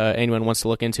case anyone wants to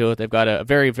look into it. They've got a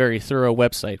very, very thorough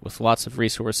website with lots of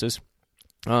resources,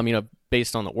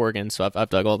 based on the organs. So I've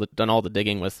done all the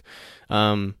digging with,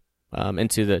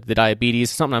 into the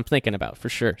diabetes. Something I'm thinking about for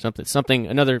sure.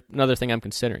 Another thing I'm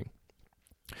considering.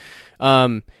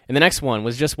 And the next one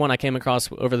was just one I came across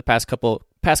over the past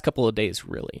couple of days.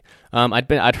 Really,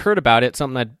 I'd heard about it.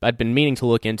 Something I'd been meaning to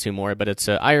look into more, but it's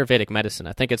Ayurvedic medicine.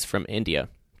 I think it's from India,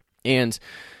 and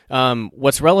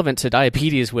what's relevant to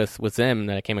diabetes with them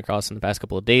that I came across in the past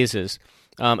couple of days is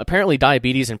apparently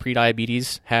diabetes and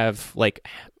prediabetes have like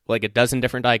a dozen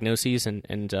different diagnoses in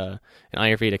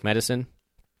Ayurvedic medicine,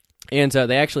 and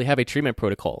they actually have a treatment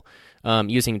protocol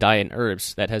using diet and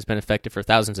herbs that has been effective for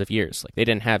thousands of years. Like they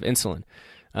didn't have insulin,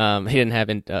 they didn't have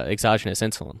exogenous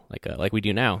insulin like we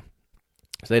do now.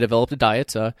 So they developed a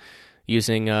diet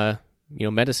using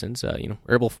medicines,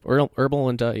 herbal and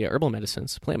herbal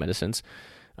medicines, plant medicines,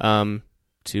 to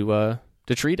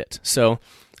treat it. So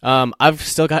I've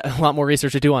still got a lot more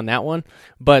research to do on that one,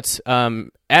 but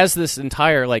as this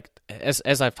entire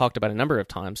as I've talked about a number of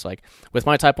times, like with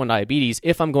my type 1 diabetes,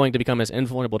 if I'm going to become as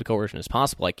invulnerable to coercion as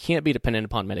possible, I can't be dependent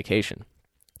upon medication.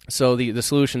 So the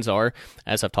solutions are,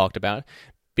 as I've talked about,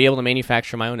 be able to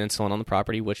manufacture my own insulin on the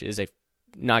property, which is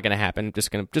not going to happen.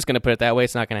 Just gonna put it that way.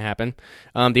 It's not going to happen.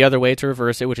 The other way to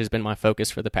reverse it, which has been my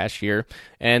focus for the past year,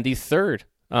 and the third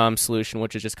solution,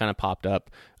 which has just kind of popped up,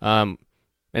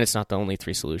 and it's not the only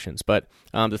three solutions, but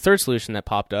the third solution that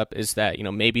popped up is that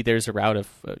maybe there's a route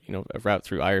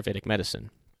through Ayurvedic medicine.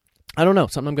 I don't know,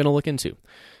 something I'm going to look into,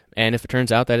 and if it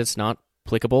turns out that it's not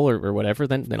applicable or whatever,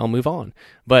 then I'll move on.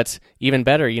 But even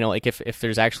better, like if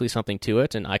there's actually something to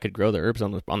it, and I could grow the herbs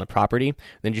on the property,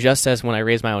 then just as when I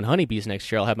raise my own honeybees next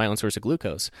year, I'll have my own source of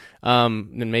glucose.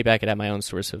 Then maybe I could have my own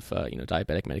source of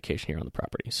diabetic medication here on the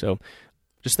property. So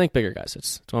just think bigger, guys.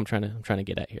 That's what I'm trying to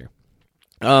get at here.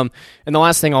 And the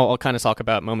last thing I'll kind of talk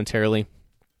about momentarily,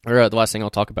 or the last thing I'll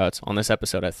talk about on this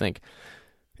episode, I think,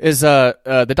 is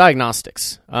the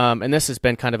diagnostics. And this has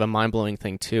been kind of a mind-blowing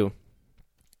thing too.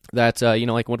 That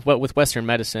like with Western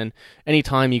medicine,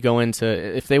 anytime you go into,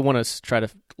 if they want to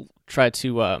try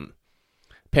to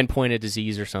pinpoint a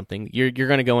disease or something, you're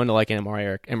going to go into like an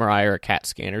MRI or a CAT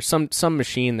scan or some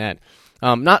machine that.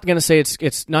 Not going to say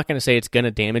it's not going to say it's going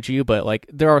to damage you, but like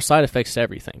there are side effects to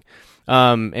everything.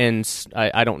 And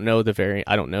I don't know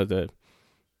the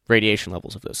radiation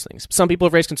levels of those things. Some people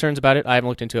have raised concerns about it. I haven't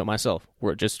looked into it myself.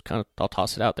 We're just kind of, I'll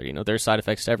toss it out there. There's side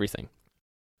effects to everything.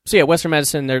 So yeah, Western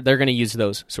medicine, they're going to use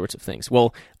those sorts of things.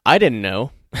 Well, I didn't know,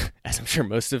 as I'm sure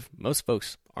most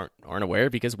folks aren't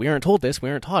aware, because we aren't told this, we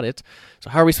aren't taught it.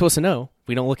 So how are we supposed to know?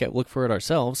 We don't look for it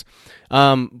ourselves.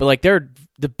 But like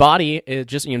the body is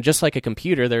just like a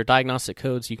computer. There are diagnostic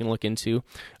codes you can look into.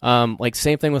 Like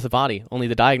same thing with the body. Only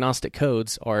the diagnostic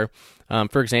codes are,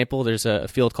 for example, there's a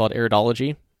field called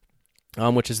iridology,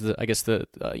 which is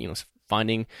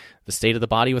finding the state of the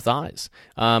body with eyes,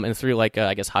 and through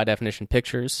high definition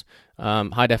pictures,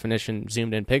 high definition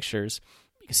zoomed in pictures,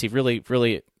 you can see really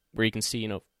where you can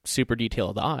see super detail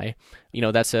of the eye.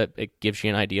 It gives you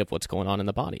an idea of what's going on in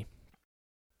the body.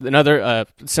 Another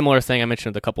similar thing I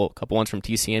mentioned, a couple ones from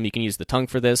TCM. You can use the tongue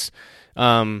for this,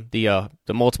 the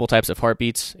multiple types of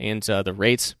heartbeats and the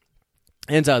rates.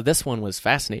 And this one was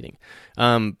fascinating.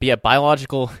 But yeah,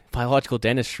 biological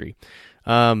dentistry.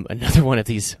 Another one of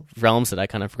these realms that I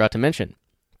kind of forgot to mention.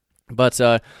 But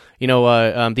the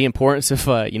importance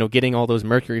of getting all those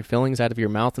mercury fillings out of your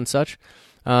mouth and such.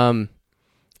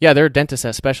 Yeah, there are dentists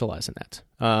that specialize in that,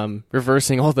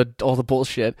 reversing all the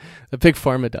bullshit that Big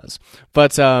Pharma does.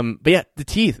 But yeah, the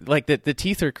teeth, the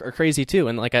teeth are crazy too.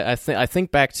 And I think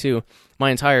back to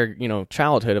my entire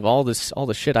childhood of all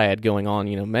the shit I had going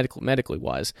on, medically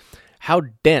wise, how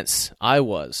dense I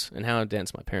was and how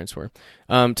dense my parents were,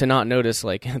 to not notice,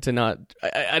 to not,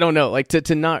 I don't know,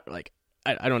 to not,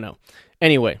 I don't know.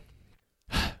 Anyway,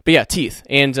 but yeah, teeth.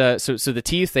 And so the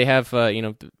teeth, they have,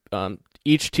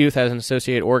 each tooth has an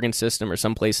associated organ system or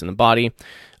someplace in the body.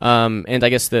 And I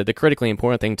guess the critically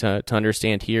important thing to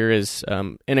understand here is,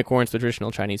 in accordance with traditional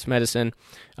Chinese medicine,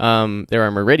 there are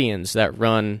meridians that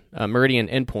run meridian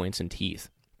endpoints in teeth.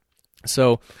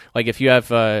 So, if you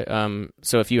have, I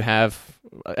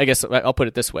guess I'll put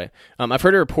it this way. I've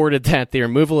heard it reported that the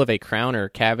removal of a crown or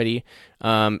cavity,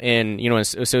 in an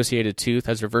associated tooth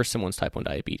has reversed someone's type 1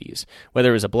 diabetes. Whether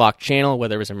it was a blocked channel,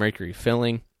 whether it was a mercury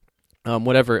filling,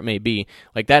 whatever it may be,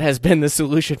 that has been the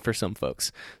solution for some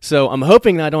folks. So I'm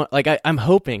hoping that I'm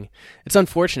hoping, it's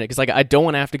unfortunate because I don't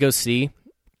want to have to go see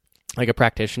a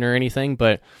practitioner or anything,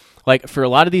 but for a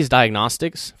lot of these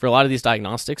diagnostics, for the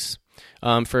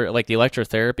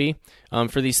electrotherapy,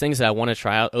 for these things that I want to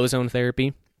try out, ozone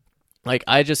therapy,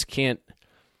 I just can't,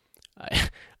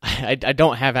 I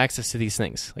don't have access to these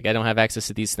things. I don't have access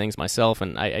to these things myself,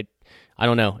 and I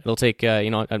don't know. It'll take,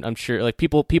 I'm sure like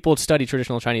people study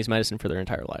traditional Chinese medicine for their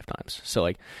entire lifetimes. So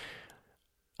like,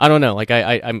 I don't know. Like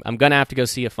I'm going to have to go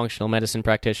see a functional medicine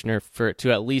practitioner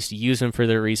to at least use them for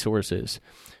their resources.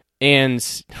 And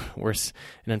worse,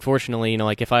 and unfortunately,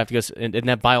 like if I have to go in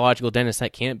that biological dentist,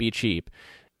 that can't be cheap.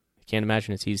 I can't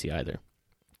imagine it's easy either.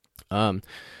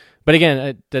 But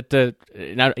again,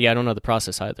 I don't know the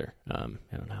process either. I don't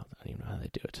even know how they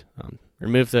do it.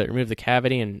 Remove the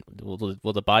cavity, and will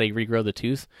the body regrow the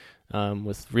tooth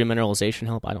with remineralization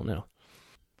help? I don't know.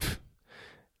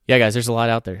 Yeah, guys, there's a lot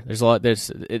out there. There's a lot.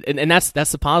 And that's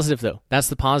the positive though. That's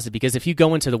the positive, because if you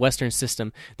go into the Western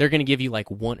system, they're going to give you like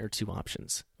one or two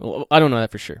options. Well, I don't know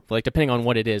that for sure, but like depending on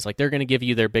what it is, like they're going to give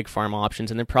you their big pharma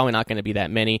options, and they're probably not going to be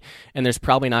that many. And there's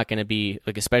probably not going to be,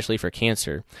 like, especially for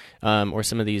cancer, or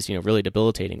some of these really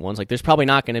debilitating ones. Like there's probably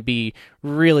not going to be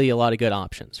really a lot of good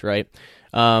options, right?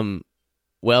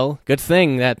 Well, good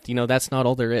thing that, that's not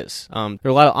all there is. There are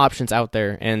a lot of options out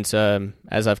there, and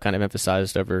as I've kind of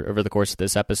emphasized over the course of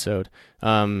this episode,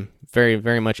 very,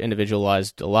 very much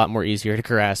individualized, a lot more easier to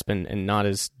grasp, and not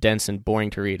as dense and boring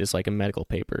to read as like a medical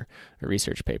paper, a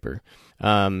research paper.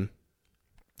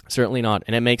 Certainly not,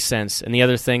 and it makes sense. And the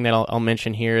other thing that I'll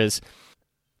mention here is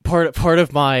part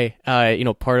of my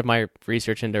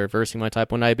research into reversing my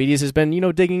type 1 diabetes has been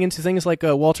digging into things like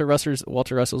Walter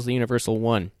Russell's The Universal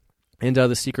One, and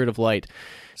The Secret of Light,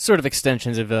 sort of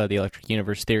extensions of the electric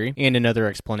universe theory, and another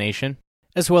explanation,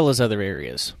 as well as other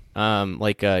areas,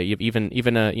 even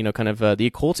kind of the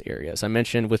occult areas. I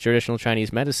mentioned with traditional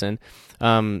Chinese medicine,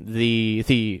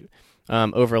 the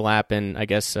overlap in, I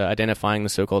guess, identifying the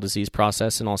so-called disease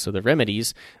process, and also the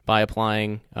remedies by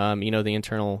applying,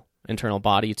 the internal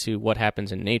body to what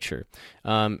happens in nature.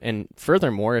 And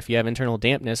furthermore, if you have internal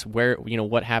dampness,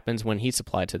 what happens when heat's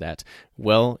applied to that?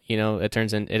 Well, it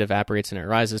evaporates and it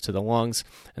rises to the lungs,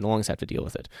 and the lungs have to deal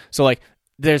with it. So like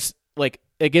there's like,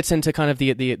 it gets into kind of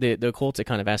the occultic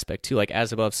kind of aspect too, like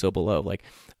as above, so below. Like,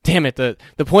 damn it, the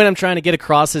point I'm trying to get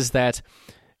across is that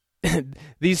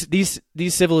these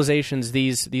civilizations,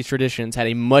 these traditions had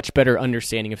a much better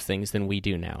understanding of things than we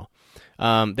do now.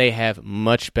 They have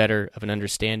much better of an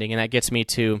understanding, and that gets me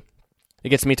to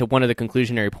one of the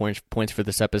conclusionary points for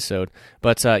this episode.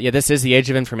 But this is the age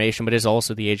of information, but it is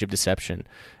also the age of deception.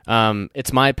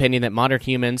 It's my opinion that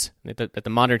the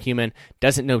modern human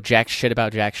doesn't know jack shit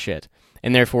about jack shit,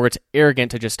 and therefore it's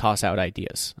arrogant to just toss out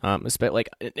ideas.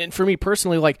 And for me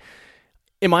personally, like,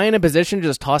 am I in a position to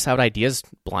just toss out ideas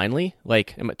blindly?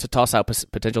 Like, to toss out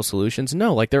potential solutions?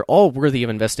 No, like, they're all worthy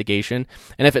of investigation.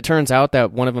 And if it turns out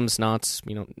that one of them's not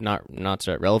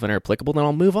relevant or applicable, then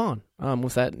I'll move on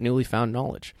with that newly found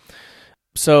knowledge.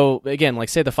 So again, like,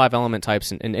 say the 5 element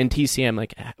types in TCM,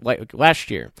 like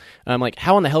last year, like,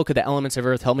 how in the hell could the elements of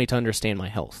Earth help me to understand my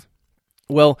health?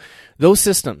 Well, those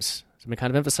systems, I've been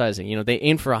kind of emphasizing, they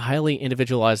aim for a highly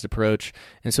individualized approach,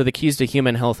 and so the keys to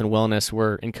human health and wellness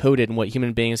were encoded in what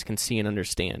human beings can see and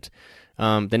understand,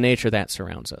 the nature that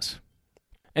surrounds us.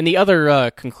 And the other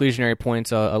conclusionary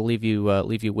points I'll leave you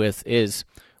with is,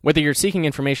 whether you're seeking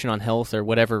information on health or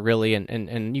whatever, really,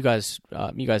 and you guys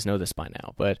know this by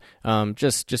now, but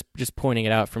just pointing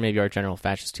it out for maybe our general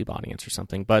fascist tube audience or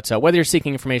something. But whether you're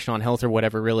seeking information on health or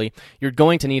whatever, really, you're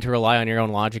going to need to rely on your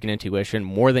own logic and intuition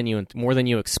more than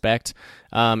you expect.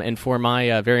 And for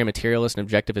my very materialist and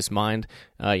objectivist mind,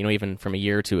 even from a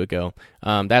year or two ago,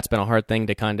 that's been a hard thing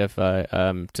to kind of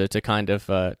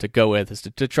to go with, is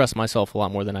to trust myself a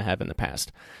lot more than I have in the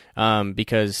past,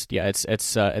 because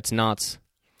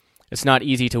it's not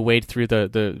easy to wade through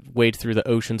the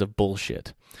oceans of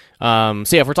bullshit. So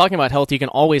yeah, if we're talking about health, you can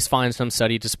always find some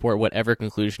study to support whatever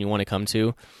conclusion you want to come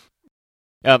to.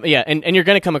 And you're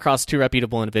going to come across 2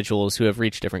 reputable individuals who have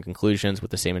reached different conclusions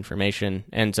with the same information.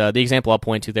 And the example I'll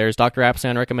point to there is Dr.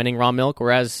 Apsan recommending raw milk,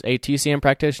 whereas a TCM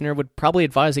practitioner would probably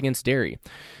advise against dairy.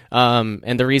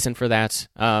 And the reason for that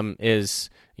is,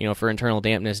 for internal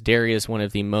dampness, dairy is one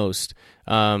of the most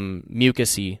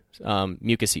mucousy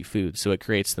foods, so it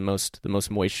creates the most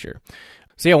moisture.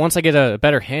 So yeah, once I get a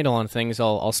better handle on things,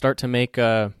 I'll start to make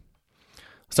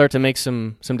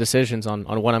some decisions on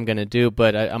what I'm going to do.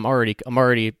 But I'm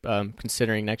already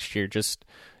considering next year, just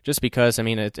because, I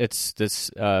mean, it's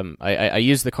this. I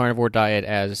use the carnivore diet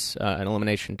as an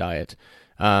elimination diet.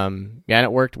 And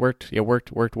it worked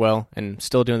well, and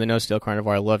still doing the no-steal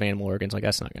carnivore. I love animal organs. Like,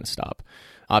 that's not going to stop,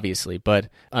 obviously, but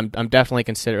I'm definitely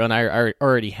considering, and I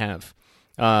already have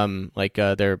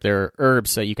There are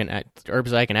herbs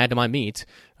that I can add to my meat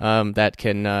that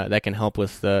can help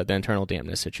with the internal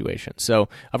dampness situation. So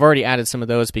I've already added some of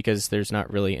those because there's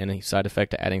not really any side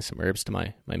effect to adding some herbs to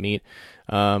my meat.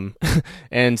 And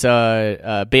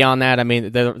beyond that, I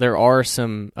mean, there are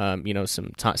some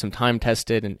some time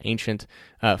tested and ancient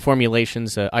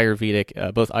formulations,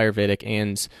 Ayurvedic, both Ayurvedic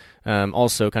and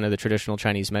also kind of the traditional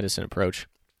Chinese medicine approach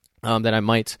that I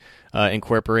might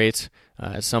incorporate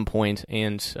at some point,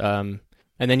 and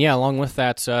then along with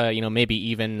that, maybe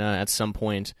even at some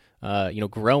point,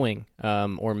 growing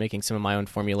or making some of my own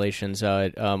formulations.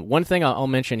 One thing I'll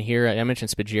mention here, I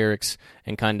mentioned spagyrics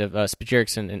and kind of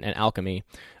spagyrics and alchemy.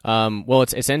 Well,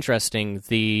 it's interesting.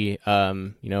 The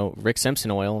Rick Simpson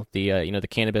oil, the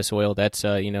cannabis oil that's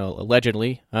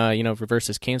allegedly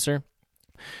reverses cancer.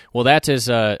 Well, that is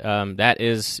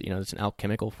it's an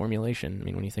alchemical formulation. I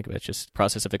mean, when you think of it, it's just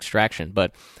process of extraction.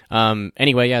 But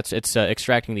anyway, it's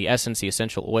extracting the essence, the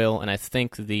essential oil, and I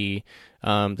think the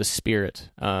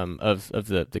spirit of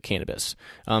the cannabis.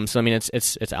 So I mean,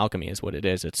 it's alchemy is what it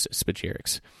is. It's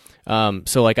spagyrics.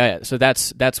 That's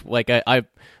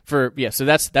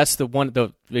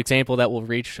the example that will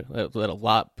reach that a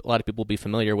lot of people will be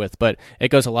familiar with, but it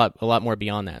goes a lot more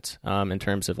beyond that in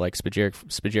terms of like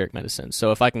spagyric medicine. So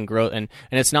if I can grow and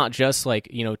it's not just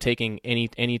like taking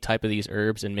any type of these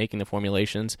herbs and making the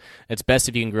formulations. It's best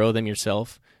if you can grow them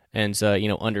yourself and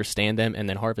understand them and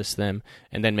then harvest them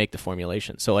and then make the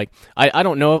formulation. So like I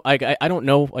don't know I don't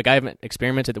know, like I haven't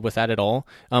experimented with that at all.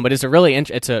 But it's a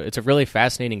really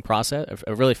fascinating process,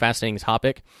 a really fascinating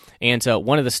topic. And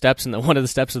one of the steps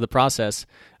of the process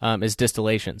is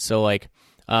distillation. So like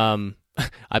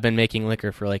I've been making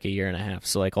liquor for like a year and a half.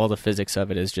 So like all the physics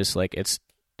of it is just like it's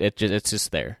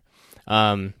just there.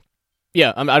 I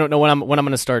don't know when I'm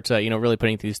going to start, really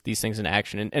putting these things into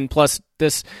action. And plus,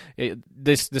 this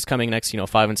coming next,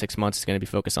 5 and 6 months is going to be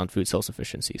focused on food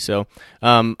self-sufficiency. So,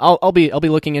 I'll be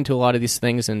looking into a lot of these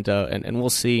things, and we'll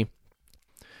see.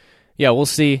 Yeah, we'll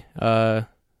see. We'll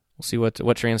see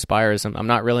what transpires. I'm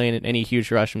not really in any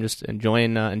huge rush. I'm just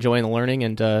enjoying the learning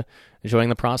and enjoying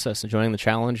the process, enjoying the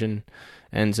challenge, and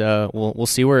we'll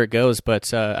see where it goes.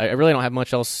 But I really don't have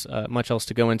much else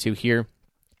to go into here.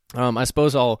 I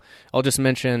suppose I'll just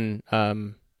mention.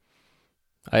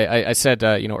 I said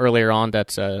earlier on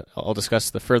that I'll discuss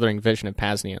the furthering vision of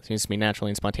Pasnia. It seems to be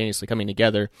naturally and spontaneously coming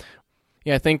together.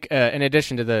 Yeah, I think in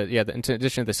addition to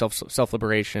the self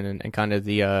liberation and kind of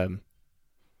the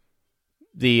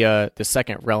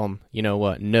second realm,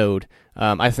 node.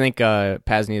 I think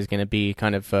Pasnia is going to be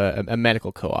kind of a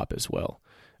medical co-op as well.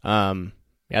 I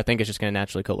think it's just going to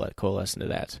naturally coalesce into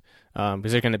that.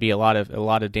 Because there's going to be a lot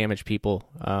of damaged people.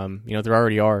 There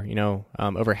already are.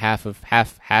 Over half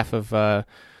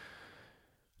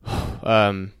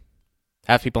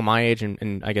people my age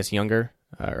and I guess younger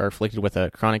are afflicted with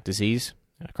a chronic disease,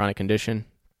 a chronic condition,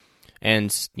 and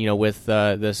with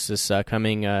this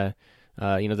coming CV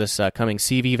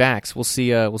vax, we'll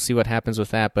see what happens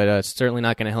with that. But it's certainly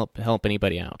not going to help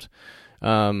anybody out.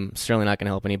 Certainly not going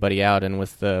to help anybody out. And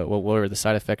with what were the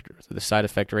side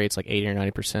effect rates, like 80 or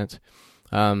 90%.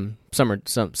 Some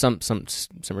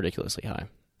ridiculously high.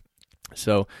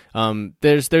 So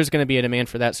there's going to be a demand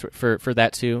for that for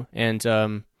that too, and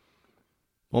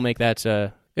we'll make that.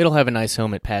 It'll have a nice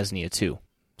home at Pasnia too.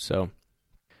 So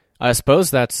I suppose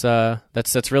that's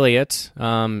really it.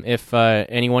 If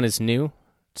anyone is new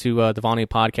to the Vonu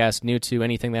podcast, new to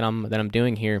anything that I'm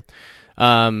doing here.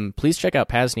 Please check out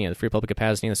Pasnia, the Free Republic of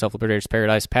Pasnia, the Self-Liberator's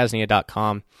Paradise,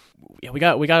 pasnia.com. Yeah, we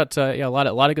got a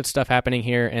lot of good stuff happening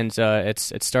here, and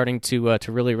it's starting to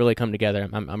really, really come together.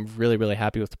 I'm really, really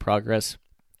happy with the progress.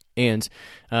 And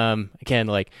again,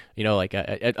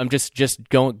 I'm just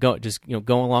going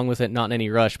along with it, not in any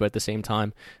rush, but at the same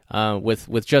time,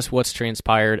 with just what's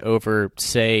transpired over,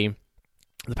 say,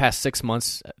 the past 6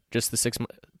 months, just the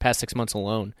past 6 months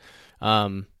alone.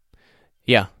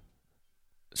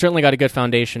 Certainly got a good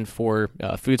foundation for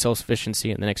food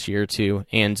self-sufficiency in the next year or two,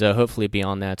 and hopefully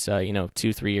beyond that,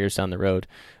 2-3 years down the road,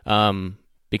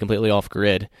 be completely off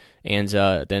grid, and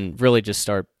then really just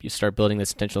start building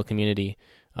this intentional community,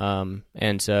 and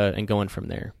going from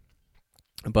there.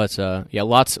 But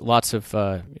lots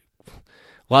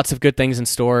of good things in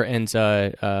store, and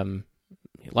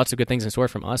lots of good things in store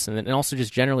from us, and also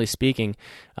just generally speaking,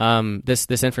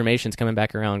 this information's coming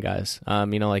back around, guys.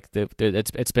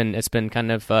 It's been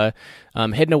kind of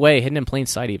hidden in plain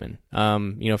sight, even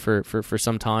for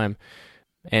some time,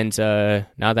 and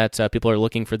now that people are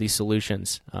looking for these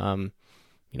solutions,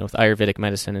 with Ayurvedic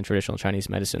medicine and traditional Chinese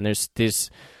medicine,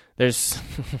 there's there's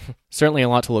certainly a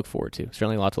lot to look forward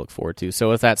to. So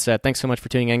with that said, thanks so much for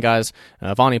tuning in, guys.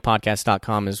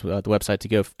 VaniPodcast.com is the website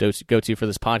to go to for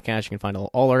this podcast. You can find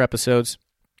all our episodes.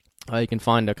 You can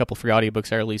find a couple free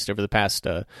audiobooks I released over the past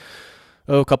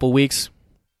couple weeks.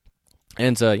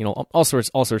 And, all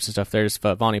sorts of stuff. There's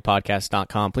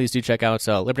VaniPodcast.com. Please do check out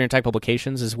Liberty and Tech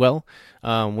Publications as well.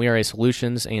 We are a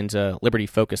solutions and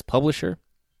liberty-focused publisher.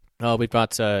 We've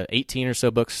got 18 or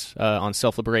so books on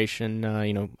self-liberation,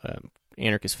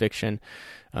 anarchist fiction,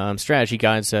 strategy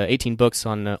guides, 18 books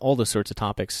on all those sorts of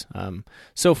topics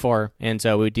so far. And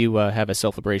we do have a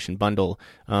self-liberation bundle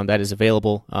that is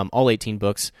available, all 18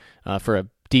 books, for a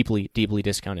deeply, deeply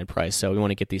discounted price. So we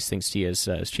want to get these things to you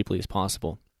as cheaply as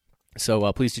possible.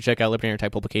 So please do check out Liberty and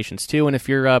Tech Publications too. And if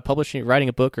you're writing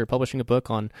a book or publishing a book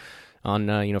on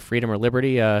freedom or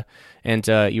liberty, and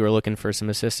you are looking for some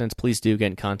assistance, please do get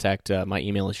in contact. My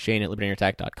email is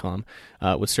shane@libertyattack.com.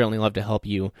 Would certainly love to help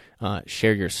you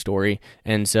share your story.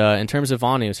 And in terms of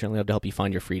Vanu, certainly love to help you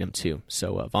find your freedom too.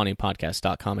 So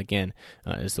vanupodcast.com again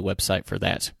is the website for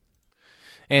that.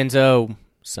 And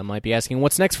some might be asking,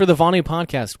 what's next for the Vanu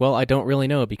podcast? Well, I don't really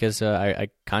know because I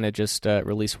kind of just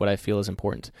release what I feel is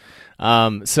important.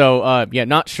 Not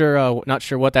sure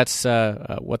what that's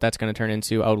going to turn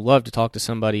into. I would love to talk to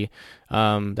somebody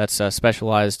that's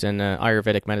specialized in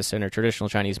Ayurvedic medicine or traditional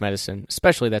Chinese medicine,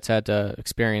 especially that's had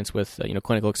experience with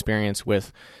clinical experience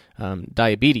with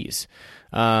diabetes,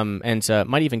 and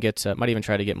might even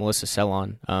try to get Melissa Sell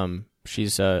on.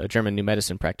 She's a German new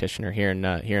medicine practitioner here in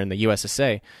the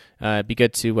USSA. It'd be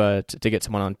good to get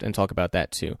someone on and talk about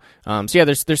that too.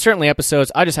 There's certainly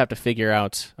episodes. I just have to figure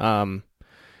out.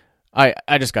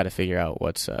 I just got to figure out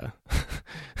what's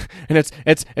and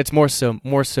it's more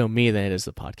so me than it is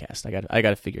the podcast. I got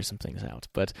to figure some things out.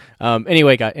 But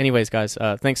anyways, guys,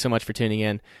 thanks so much for tuning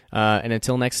in. And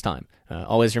until next time,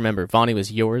 always remember, Vani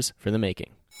was yours for the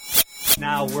making.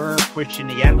 Now we're pushing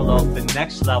the envelope the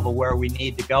next level where we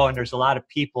need to go, and there's a lot of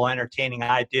people entertaining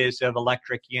ideas of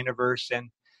electric universe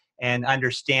and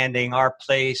understanding our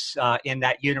place in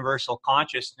that universal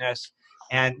consciousness.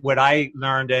 And what I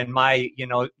learned in my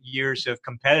years of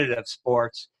competitive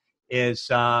sports is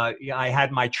I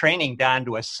had my training down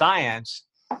to a science,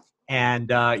 and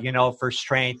for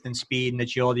strength and speed and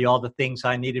agility, all the things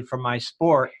I needed for my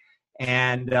sport.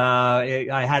 And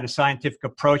I had a scientific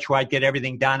approach where I'd get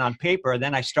everything down on paper.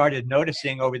 Then I started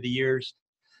noticing over the years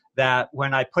that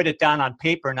when I put it down on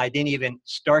paper and I didn't even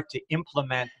start to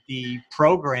implement the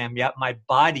program yet, my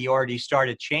body already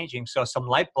started changing. So some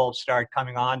light bulbs started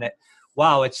coming on that,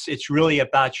 wow, it's really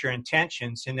about your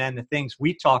intentions. And then the things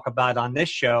we talk about on this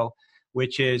show,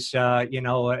 which is,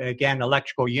 again,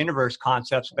 electrical universe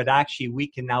concepts, but actually we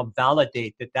can now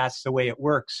validate that that's the way it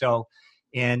works. So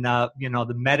in,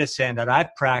 the medicine that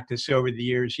I've practiced over the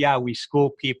years, we school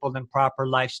people in proper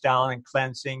lifestyle and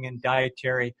cleansing and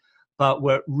dietary. But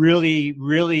what really,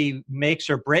 really makes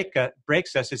or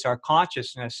breaks us is our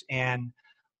consciousness and,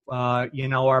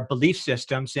 our belief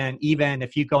systems. And even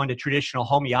if you go into traditional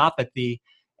homeopathy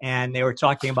and they were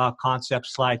talking about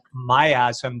concepts like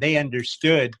miasm, they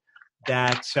understood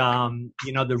that,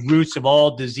 the roots of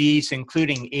all disease,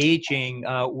 including aging,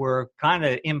 were kind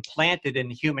of implanted in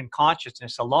the human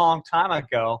consciousness a long time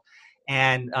ago.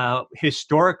 And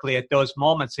historically, at those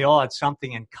moments, they all had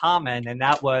something in common, and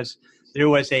that was there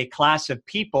was a class of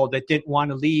people that didn't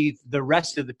want to leave the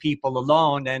rest of the people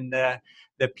alone, and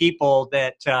the people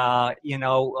that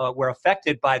were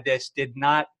affected by this did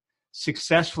not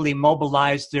successfully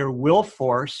mobilize their will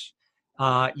force,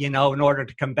 in order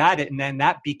to combat it. And then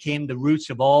that became the roots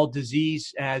of all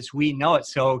disease as we know it.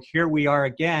 So here we are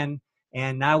again,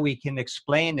 and now we can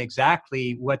explain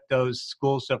exactly what those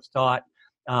schools of thought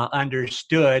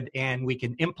understood, and we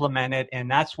can implement it. And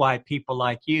that's why people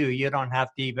like you don't have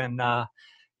to even,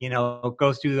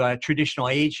 go through a traditional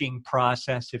aging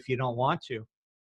process if you don't want to.